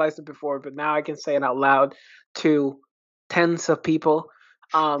have realized it before, but now I can say it out loud to tens of people.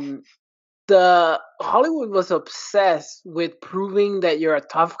 The Hollywood was obsessed with proving that you're a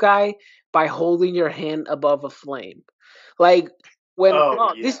tough guy by holding your hand above a flame. Like when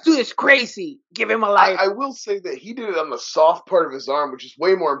this dude is crazy, give him a light. I will say that he did it on the soft part of his arm, which is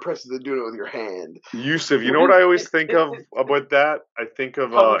way more impressive than doing it with your hand. Yusuf, you know what I always think of about that? I think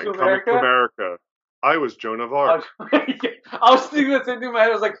of Coming to Coming to America. I was Joan of Arc. I was thinking the same thing in my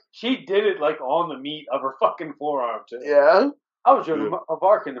head. I was like, she did it like on the meat of her fucking forearm too. Yeah. I was Joan of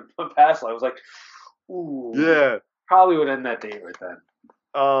Arc in the past life. I was like, ooh. Yeah. Probably would end that date right then.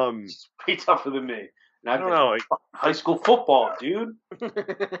 It's way tougher than me. And I don't know, like high school football, dude.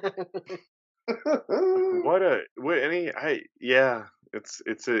 it's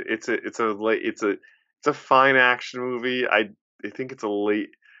a fine action movie. I think it's a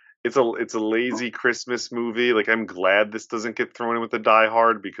lazy Christmas movie. Like I'm glad this doesn't get thrown in with the Die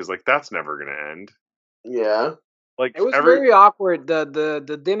Hard because like that's never gonna end. Yeah. Like it was very awkward.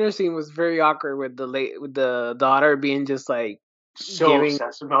 The dinner scene was very awkward with the daughter being just like so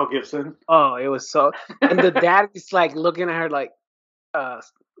obsessed with Mel Gibson. Oh, it was so, and the dad is like looking at her like,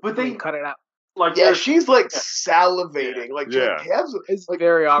 but they cut it out. Like she's like salivating. Like it's like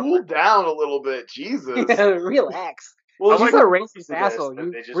very cool awkward. down a little bit. Jesus. Relax. Well, she's a racist asshole.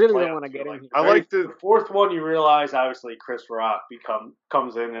 You really don't want to get in here. I like the fourth one. You realize obviously Chris Rock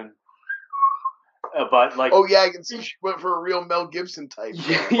comes in and. But like, oh yeah, I can see she went for a real Mel Gibson type.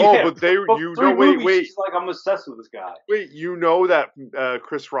 Yeah. Oh, but wait. She's like, I'm obsessed with this guy. Wait, you know that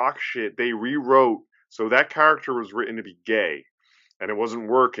Chris Rock shit? They rewrote, so that character was written to be gay, and it wasn't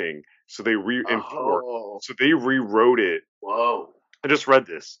working. So they so they rewrote it. Whoa! I just read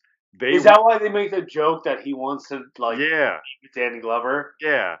this. Is that why they make the joke that he wants to like? Yeah. Danny Glover.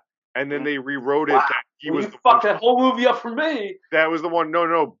 Yeah. And then they rewrote it that he was you fucked that whole movie up for me. That was the one.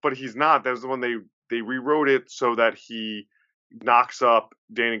 No, but he's not. That was the one they rewrote it so that he knocks up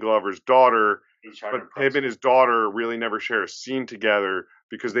Danny Glover's daughter. But him and his daughter really never share a scene together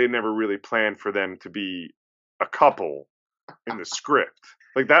because they never really planned for them to be a couple in the script.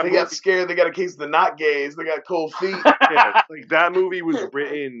 Like that, they got scared. They got a case of the not gays. They got cold feet. Yeah, like that movie was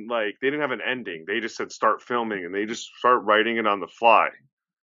written like they didn't have an ending. They just said start filming, and they just start writing it on the fly.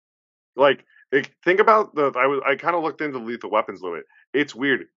 Like, think about I kind of looked into Lethal Weapons a little bit. It's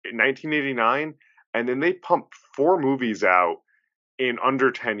weird. In 1989, and then they pumped 4 movies out in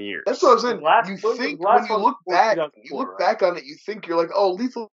under 10 years. That's what I'm saying. You think when you look back on it, you think you're like, oh,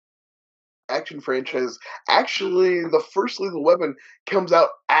 Lethal action franchise. Actually, the first Lethal Weapon comes out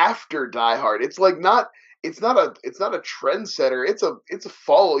after Die Hard. It's like it's not a trendsetter. It's a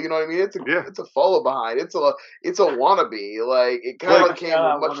follow. You know what I mean? It's a follow behind. It's a wannabe. Like it kind of came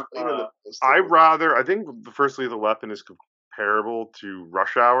much later than this. I think the first Lethal Weapon is comparable to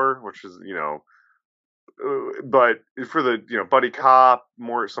Rush Hour, which is but for the buddy cop,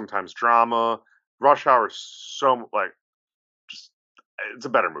 more sometimes drama. Rush Hour is so like just it's a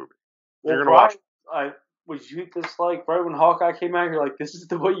better movie. Well, you're gonna watch. Would you this like right when Hawkeye came out? You're like, this is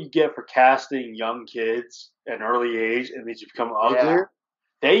what you get for casting young kids at an early age, and they just become uglier.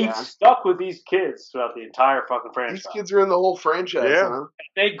 Yeah. They stuck with these kids throughout the entire fucking franchise. These kids are in the whole franchise. Yeah, huh?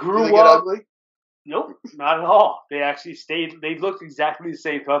 They grew Did they get ugly? Nope, not at all. They actually stayed. They looked exactly the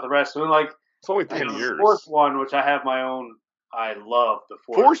same throughout the rest. So like, it's only 10 years. The fourth one, which I have my own. I love the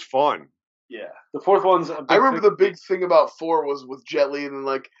fourth. Four's fun. Yeah, the fourth one's. I remember the big thing about 4 was with Jet Li, and then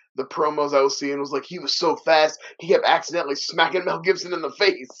like the promos I was seeing was like he was so fast he kept accidentally smacking Mel Gibson in the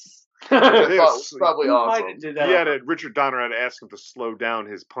face. Which I thought was probably awesome. Richard Donner had to ask him to slow down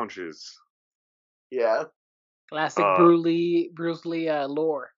his punches. Yeah, classic Bruce Lee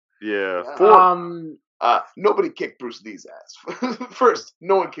lore. Yeah. Nobody kicked Bruce Lee's ass. First,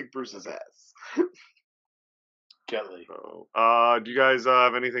 no one kicked Bruce's ass. Gently. So, do you guys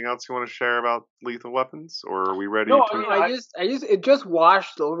have anything else you want to share about Lethal Weapons, or are we ready? No, I just it just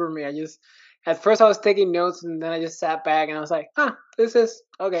washed over me. At first, I was taking notes, and then I just sat back and I was like, "Huh, this is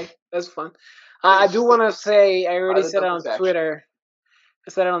okay. That's fun." I do want to say I already said it on Twitter.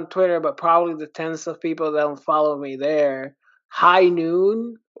 I said it on Twitter, but probably the tens of people that don't follow me there. High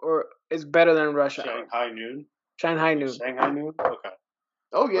Noon or is better than Rush Hour. Shanghai Noon. Shanghai Noon. Shanghai Noon. Okay.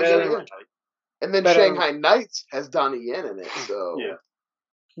 Oh yeah, Better yeah, than yeah. And then better than- Shanghai Nights has Donnie Yen in it, so Yeah.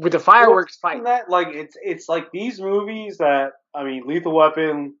 with the fireworks fight. That like it's like these movies that I mean, Lethal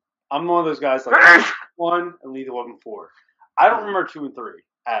Weapon. I'm one of those guys like 1 and Lethal Weapon 4. I don't remember 2 and 3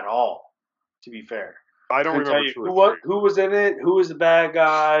 at all. To be fair, I don't Couldn't tell remember you 2 or 3. who was in it, who was the bad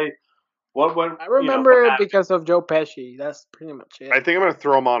guy, what went. I remember it because of Joe Pesci. That's pretty much it. I think I'm gonna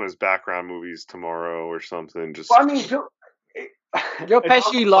throw him on as background movies tomorrow or something. Just Well, I mean, Joe it's Pesci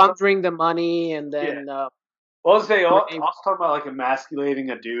also- laundering the money and then Well, I'll say, also talking about like emasculating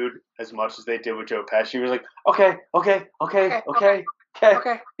a dude as much as they did with Joe Pesci. He was like, okay.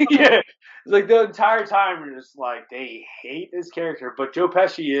 Yeah. Like the entire time, you're just like, they hate this character. But Joe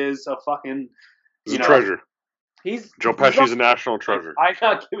Pesci is a fucking, he's a treasure. Joe Pesci's a national treasure. I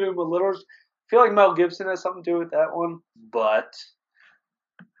not give him a little. I feel like Mel Gibson has something to do with that one, but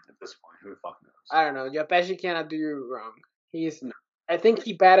at this point, who the fuck knows? I don't know. Joe Pesci cannot do you wrong. I think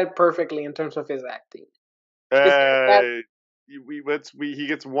he batted perfectly in terms of his acting. He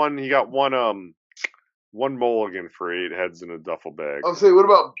gets one. He got one mulligan for 8 heads in a duffel bag. I'll say, what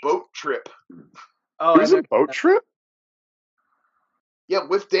about Boat Trip? Oh, He was in Boat Trip? Yeah,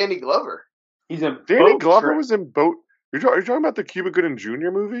 with Danny Glover. He's in Danny Boat Glover Trip. was in Boat. Are you talking about the Cuba Gooding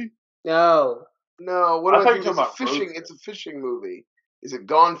Jr. movie? No. No, what I am thought I you thinking? were It's a talking about Road fishing. Trip. It's a fishing movie. Is it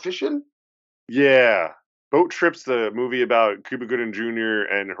Gone Fishing? Yeah. Boat Trip's the movie about Cuba Gooding Jr.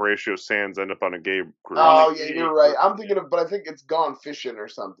 and Horatio Sands end up on a gay cruise. Oh yeah, you're right. I'm thinking of, but I think it's Gone Fishing or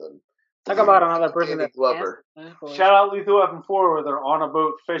something. Talk about another person Danny that's Glover. Shout out Lethal Weapon 4 where they're on a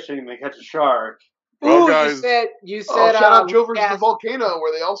boat fishing and they catch a shark. Well, Ooh, guys, you Oh, said shout out Joe versus the recast. Volcano,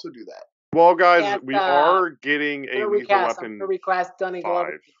 where they also do that. well, guys, Yes, we are getting I'm a gonna Lethal recast. I'm Weapon gonna recast Donnie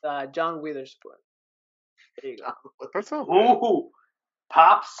Glover 5. with John Witherspoon. There you go. That's not bad. Ooh,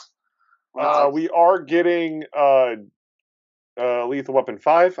 Pops. We are getting Lethal Weapon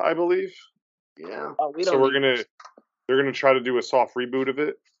 5, I believe. Yeah. Oh, we So don't they're gonna try to do a soft reboot of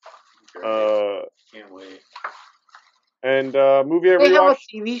it. Can't wait. And movie I They have a rewatched.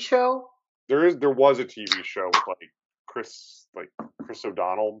 TV show. There was a TV show with Chris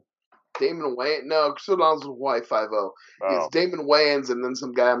O'Donnell. Damon Wayans. No, Chris O'Donnell's with Hawaii Five-0. It's Damon Wayans and then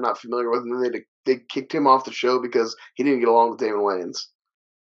some guy I'm not familiar with, and then they kicked him off the show because he didn't get along with Damon Wayans.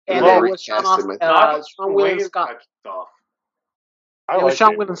 And they that was Sean, recast him, I think. Sean William Scott. I It was like Sean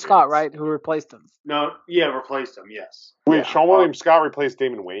Damon William Wayans. Scott, right, who replaced him. No, yeah, replaced him, yes. Wait, Yeah. Sean William Scott replaced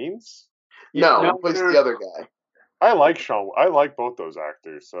Damon Wayans? No, no, replaced no. the other guy. I like both those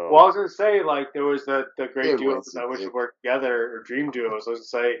actors. So Well, I was going to say, like, there was the great Damon duos Wayans that I wish is would work together, or dream duos. I was going to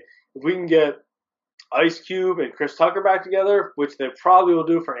say, if we can get Ice Cube and Chris Tucker back together, which they probably will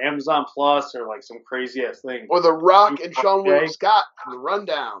do for Amazon Plus or, like, some crazy-ass thing. Or The Rock and Sean William Okay. Scott from The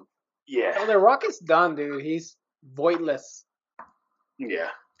Rundown. Yeah. Oh, The Rock is done, dude. He's voidless. Yeah,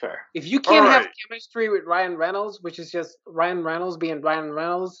 fair. If you can't have Alright. chemistry with Ryan Reynolds, which is just Ryan Reynolds being Ryan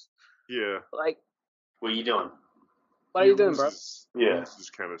Reynolds, yeah. like, What are you doing? what are you doing, bro? Yeah. This is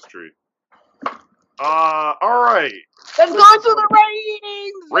chemistry. All right. Let's go to the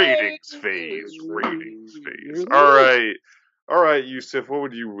ratings Ratings phase. All right, Yusuf. What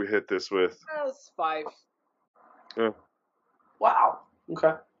would you hit this with? That's 5. Wow.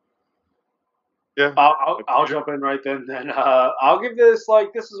 Okay. Yeah. I'll jump in right then. I'll give this,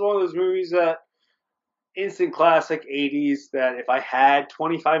 like, this is one of those movies that instant classic 80s that if I had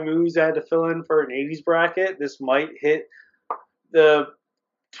 25 movies I had to fill in for an 80s bracket, this might hit the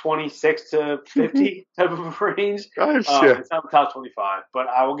 26 to 50 type of range. Gosh, It's not the top 25, but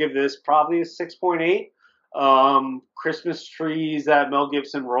I will give this probably a 6.8. Christmas trees that Mel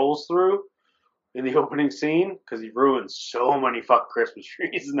Gibson rolls through in the opening scene because he ruins so many fucking Christmas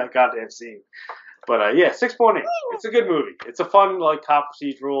trees in that goddamn scene. But yeah, 6.8. It's a good movie. It's a fun, like, cop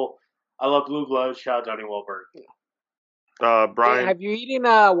procedural. I love Blue Bloods. Shout out Johnny Wahlberg. Brian. Have you eaten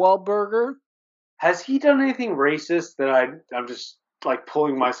a Wahlburger? Has he done anything racist that I'm just, like,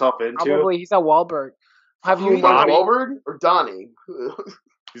 pulling myself into? Probably. He's a Wahlberg. Have you eaten Mark Donnie? Wahlberg or Donnie?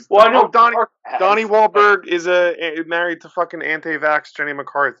 Well, I know Donnie Mark has, Donnie but- Wahlberg is married to fucking anti-vax Jenny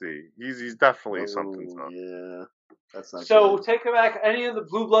McCarthy. He's definitely something. So. Yeah, that's not So good. take back any of the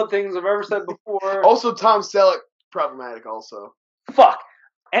Blue Blood things I've ever said before. Also, Tom Selleck, problematic also. Fuck.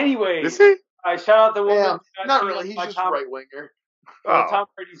 Anyway, Is he? I shout out the woman. Yeah, who got not cheated really. He's by just Tom, right-winger. Tom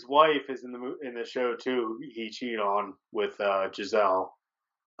Brady's wife is in the show too. He cheated on with Giselle.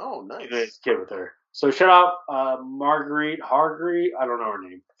 Oh, nice. He's a kid with her. So shout out Marguerite Hargreave. I don't know her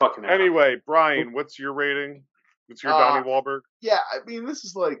name. Fucking hell. Anyway, Brian, what's your rating? What's your Donnie Wahlberg? Yeah, I mean, this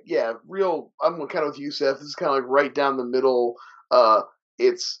is like, real. I'm kind of with you, Seth. This is kind of like right down the middle.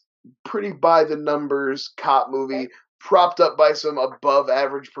 It's pretty by the numbers cop movie, propped up by some above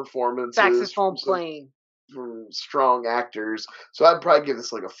average performances. Saxophone playing. From strong actors. So I'd probably give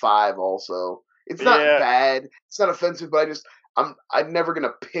this like a 5 also. It's not bad. It's not offensive, but I'm never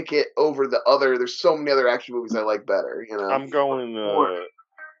gonna pick it over the other. There's so many other action movies I like better, you know. I'm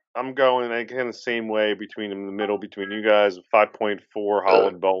going again the same way in the middle between you guys. 5.4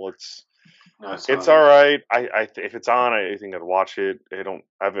 Holland Bullets. It's all right. If it's on, I think I'd watch it. I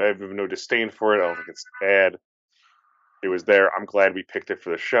have no disdain for it. I don't think it's bad. It was there. I'm glad we picked it for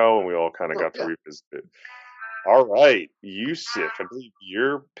the show, and we all kind of got to revisit it. All right, Yusuf, I believe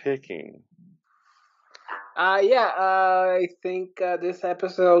you're picking. I think this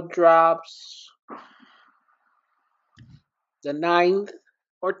episode drops the 9th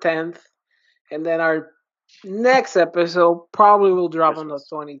or 10th, and then our next episode probably will drop on the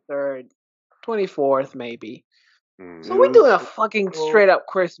 23rd, 24th maybe. So we're doing a fucking straight up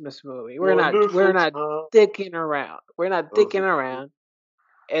Christmas movie. We're not dicking around. We're not dicking around,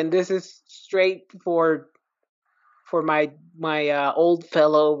 and this is straight for my old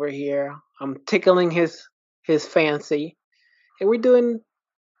fellow over here. I'm tickling his fancy, and we're doing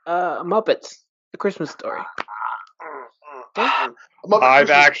Muppets: The Christmas Story. I've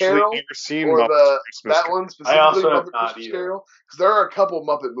actually never seen Muppets Christmas that one specifically. I also have Muppet not Christmas either. Carol, because there are a couple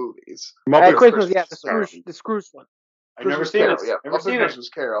Muppet movies. Muppet Christmas, the Scrooge one. I've never seen Carol, it. Yeah, Never Muppet seen Christmas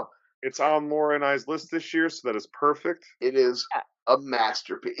Carol. It's on Laura and I's list this year, so that is perfect. It is a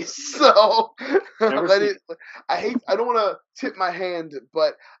masterpiece. So I don't want to tip my hand,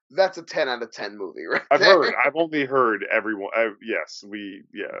 but that's a 10 out of 10 movie, right? I've only heard everyone. Our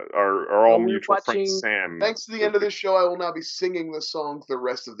all mutual friend Sam. Thanks to the end of this show, I will now be singing the song the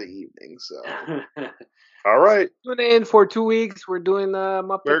rest of the evening. So, all right. Tune in for 2 weeks. We're doing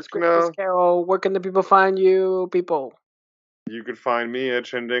Muppets Christmas Carol. Where can the people find you, people? You can find me at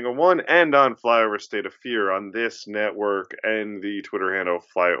Chendinga1 and on Flyover State of Fear on this network and the Twitter handle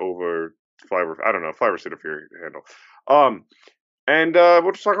Flyover State of Fear handle. And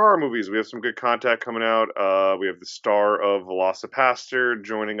we'll just talk horror movies. We have some good content coming out. We have the star of Velocipaster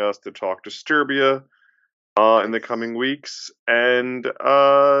joining us to talk Disturbia in the coming weeks, and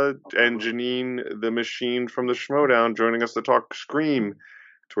Janine the Machine from the Schmodown joining us to talk Scream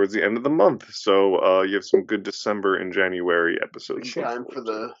towards the end of the month. So you have some good December and January episodes. Time for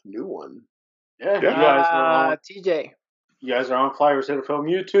the new one. Yeah. You guys are on, TJ. You guys are on Flyover State of Film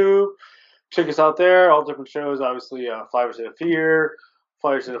YouTube. Check us out there. All different shows, obviously. Flyover State of Fear,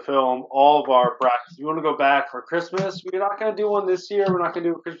 Flyover State of Film, all of our brackets. If you want to go back for Christmas, we're not going to do one this year. We're not going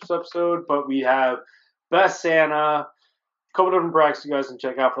to do a Christmas episode, but we have Best Santa, a couple different brackets you guys can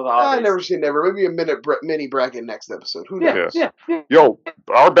check out for the holidays. I never say never. Maybe a mini bracket next episode. Who knows? Yeah. Yo,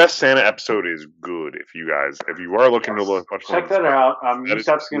 our Best Santa episode is good. If you are looking to look much check that out.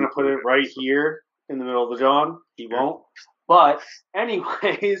 Yusuf's going to put it right here in the middle of the John. He won't. But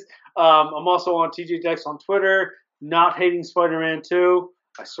anyways, I'm also on TJ Dex on Twitter. Not hating Spider-Man 2.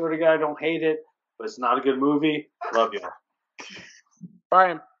 I swear to God, I don't hate it, but it's not a good movie. Love y'all.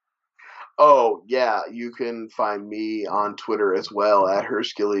 Brian. Oh, yeah. You can find me on Twitter as well, at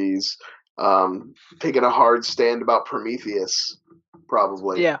Hercules, taking a hard stand about Prometheus,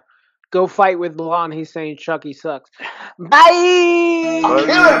 probably. Yeah. Go fight with Blonde. He's saying Chucky sucks. Bye! I'll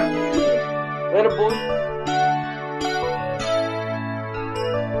kill him! Later, boys.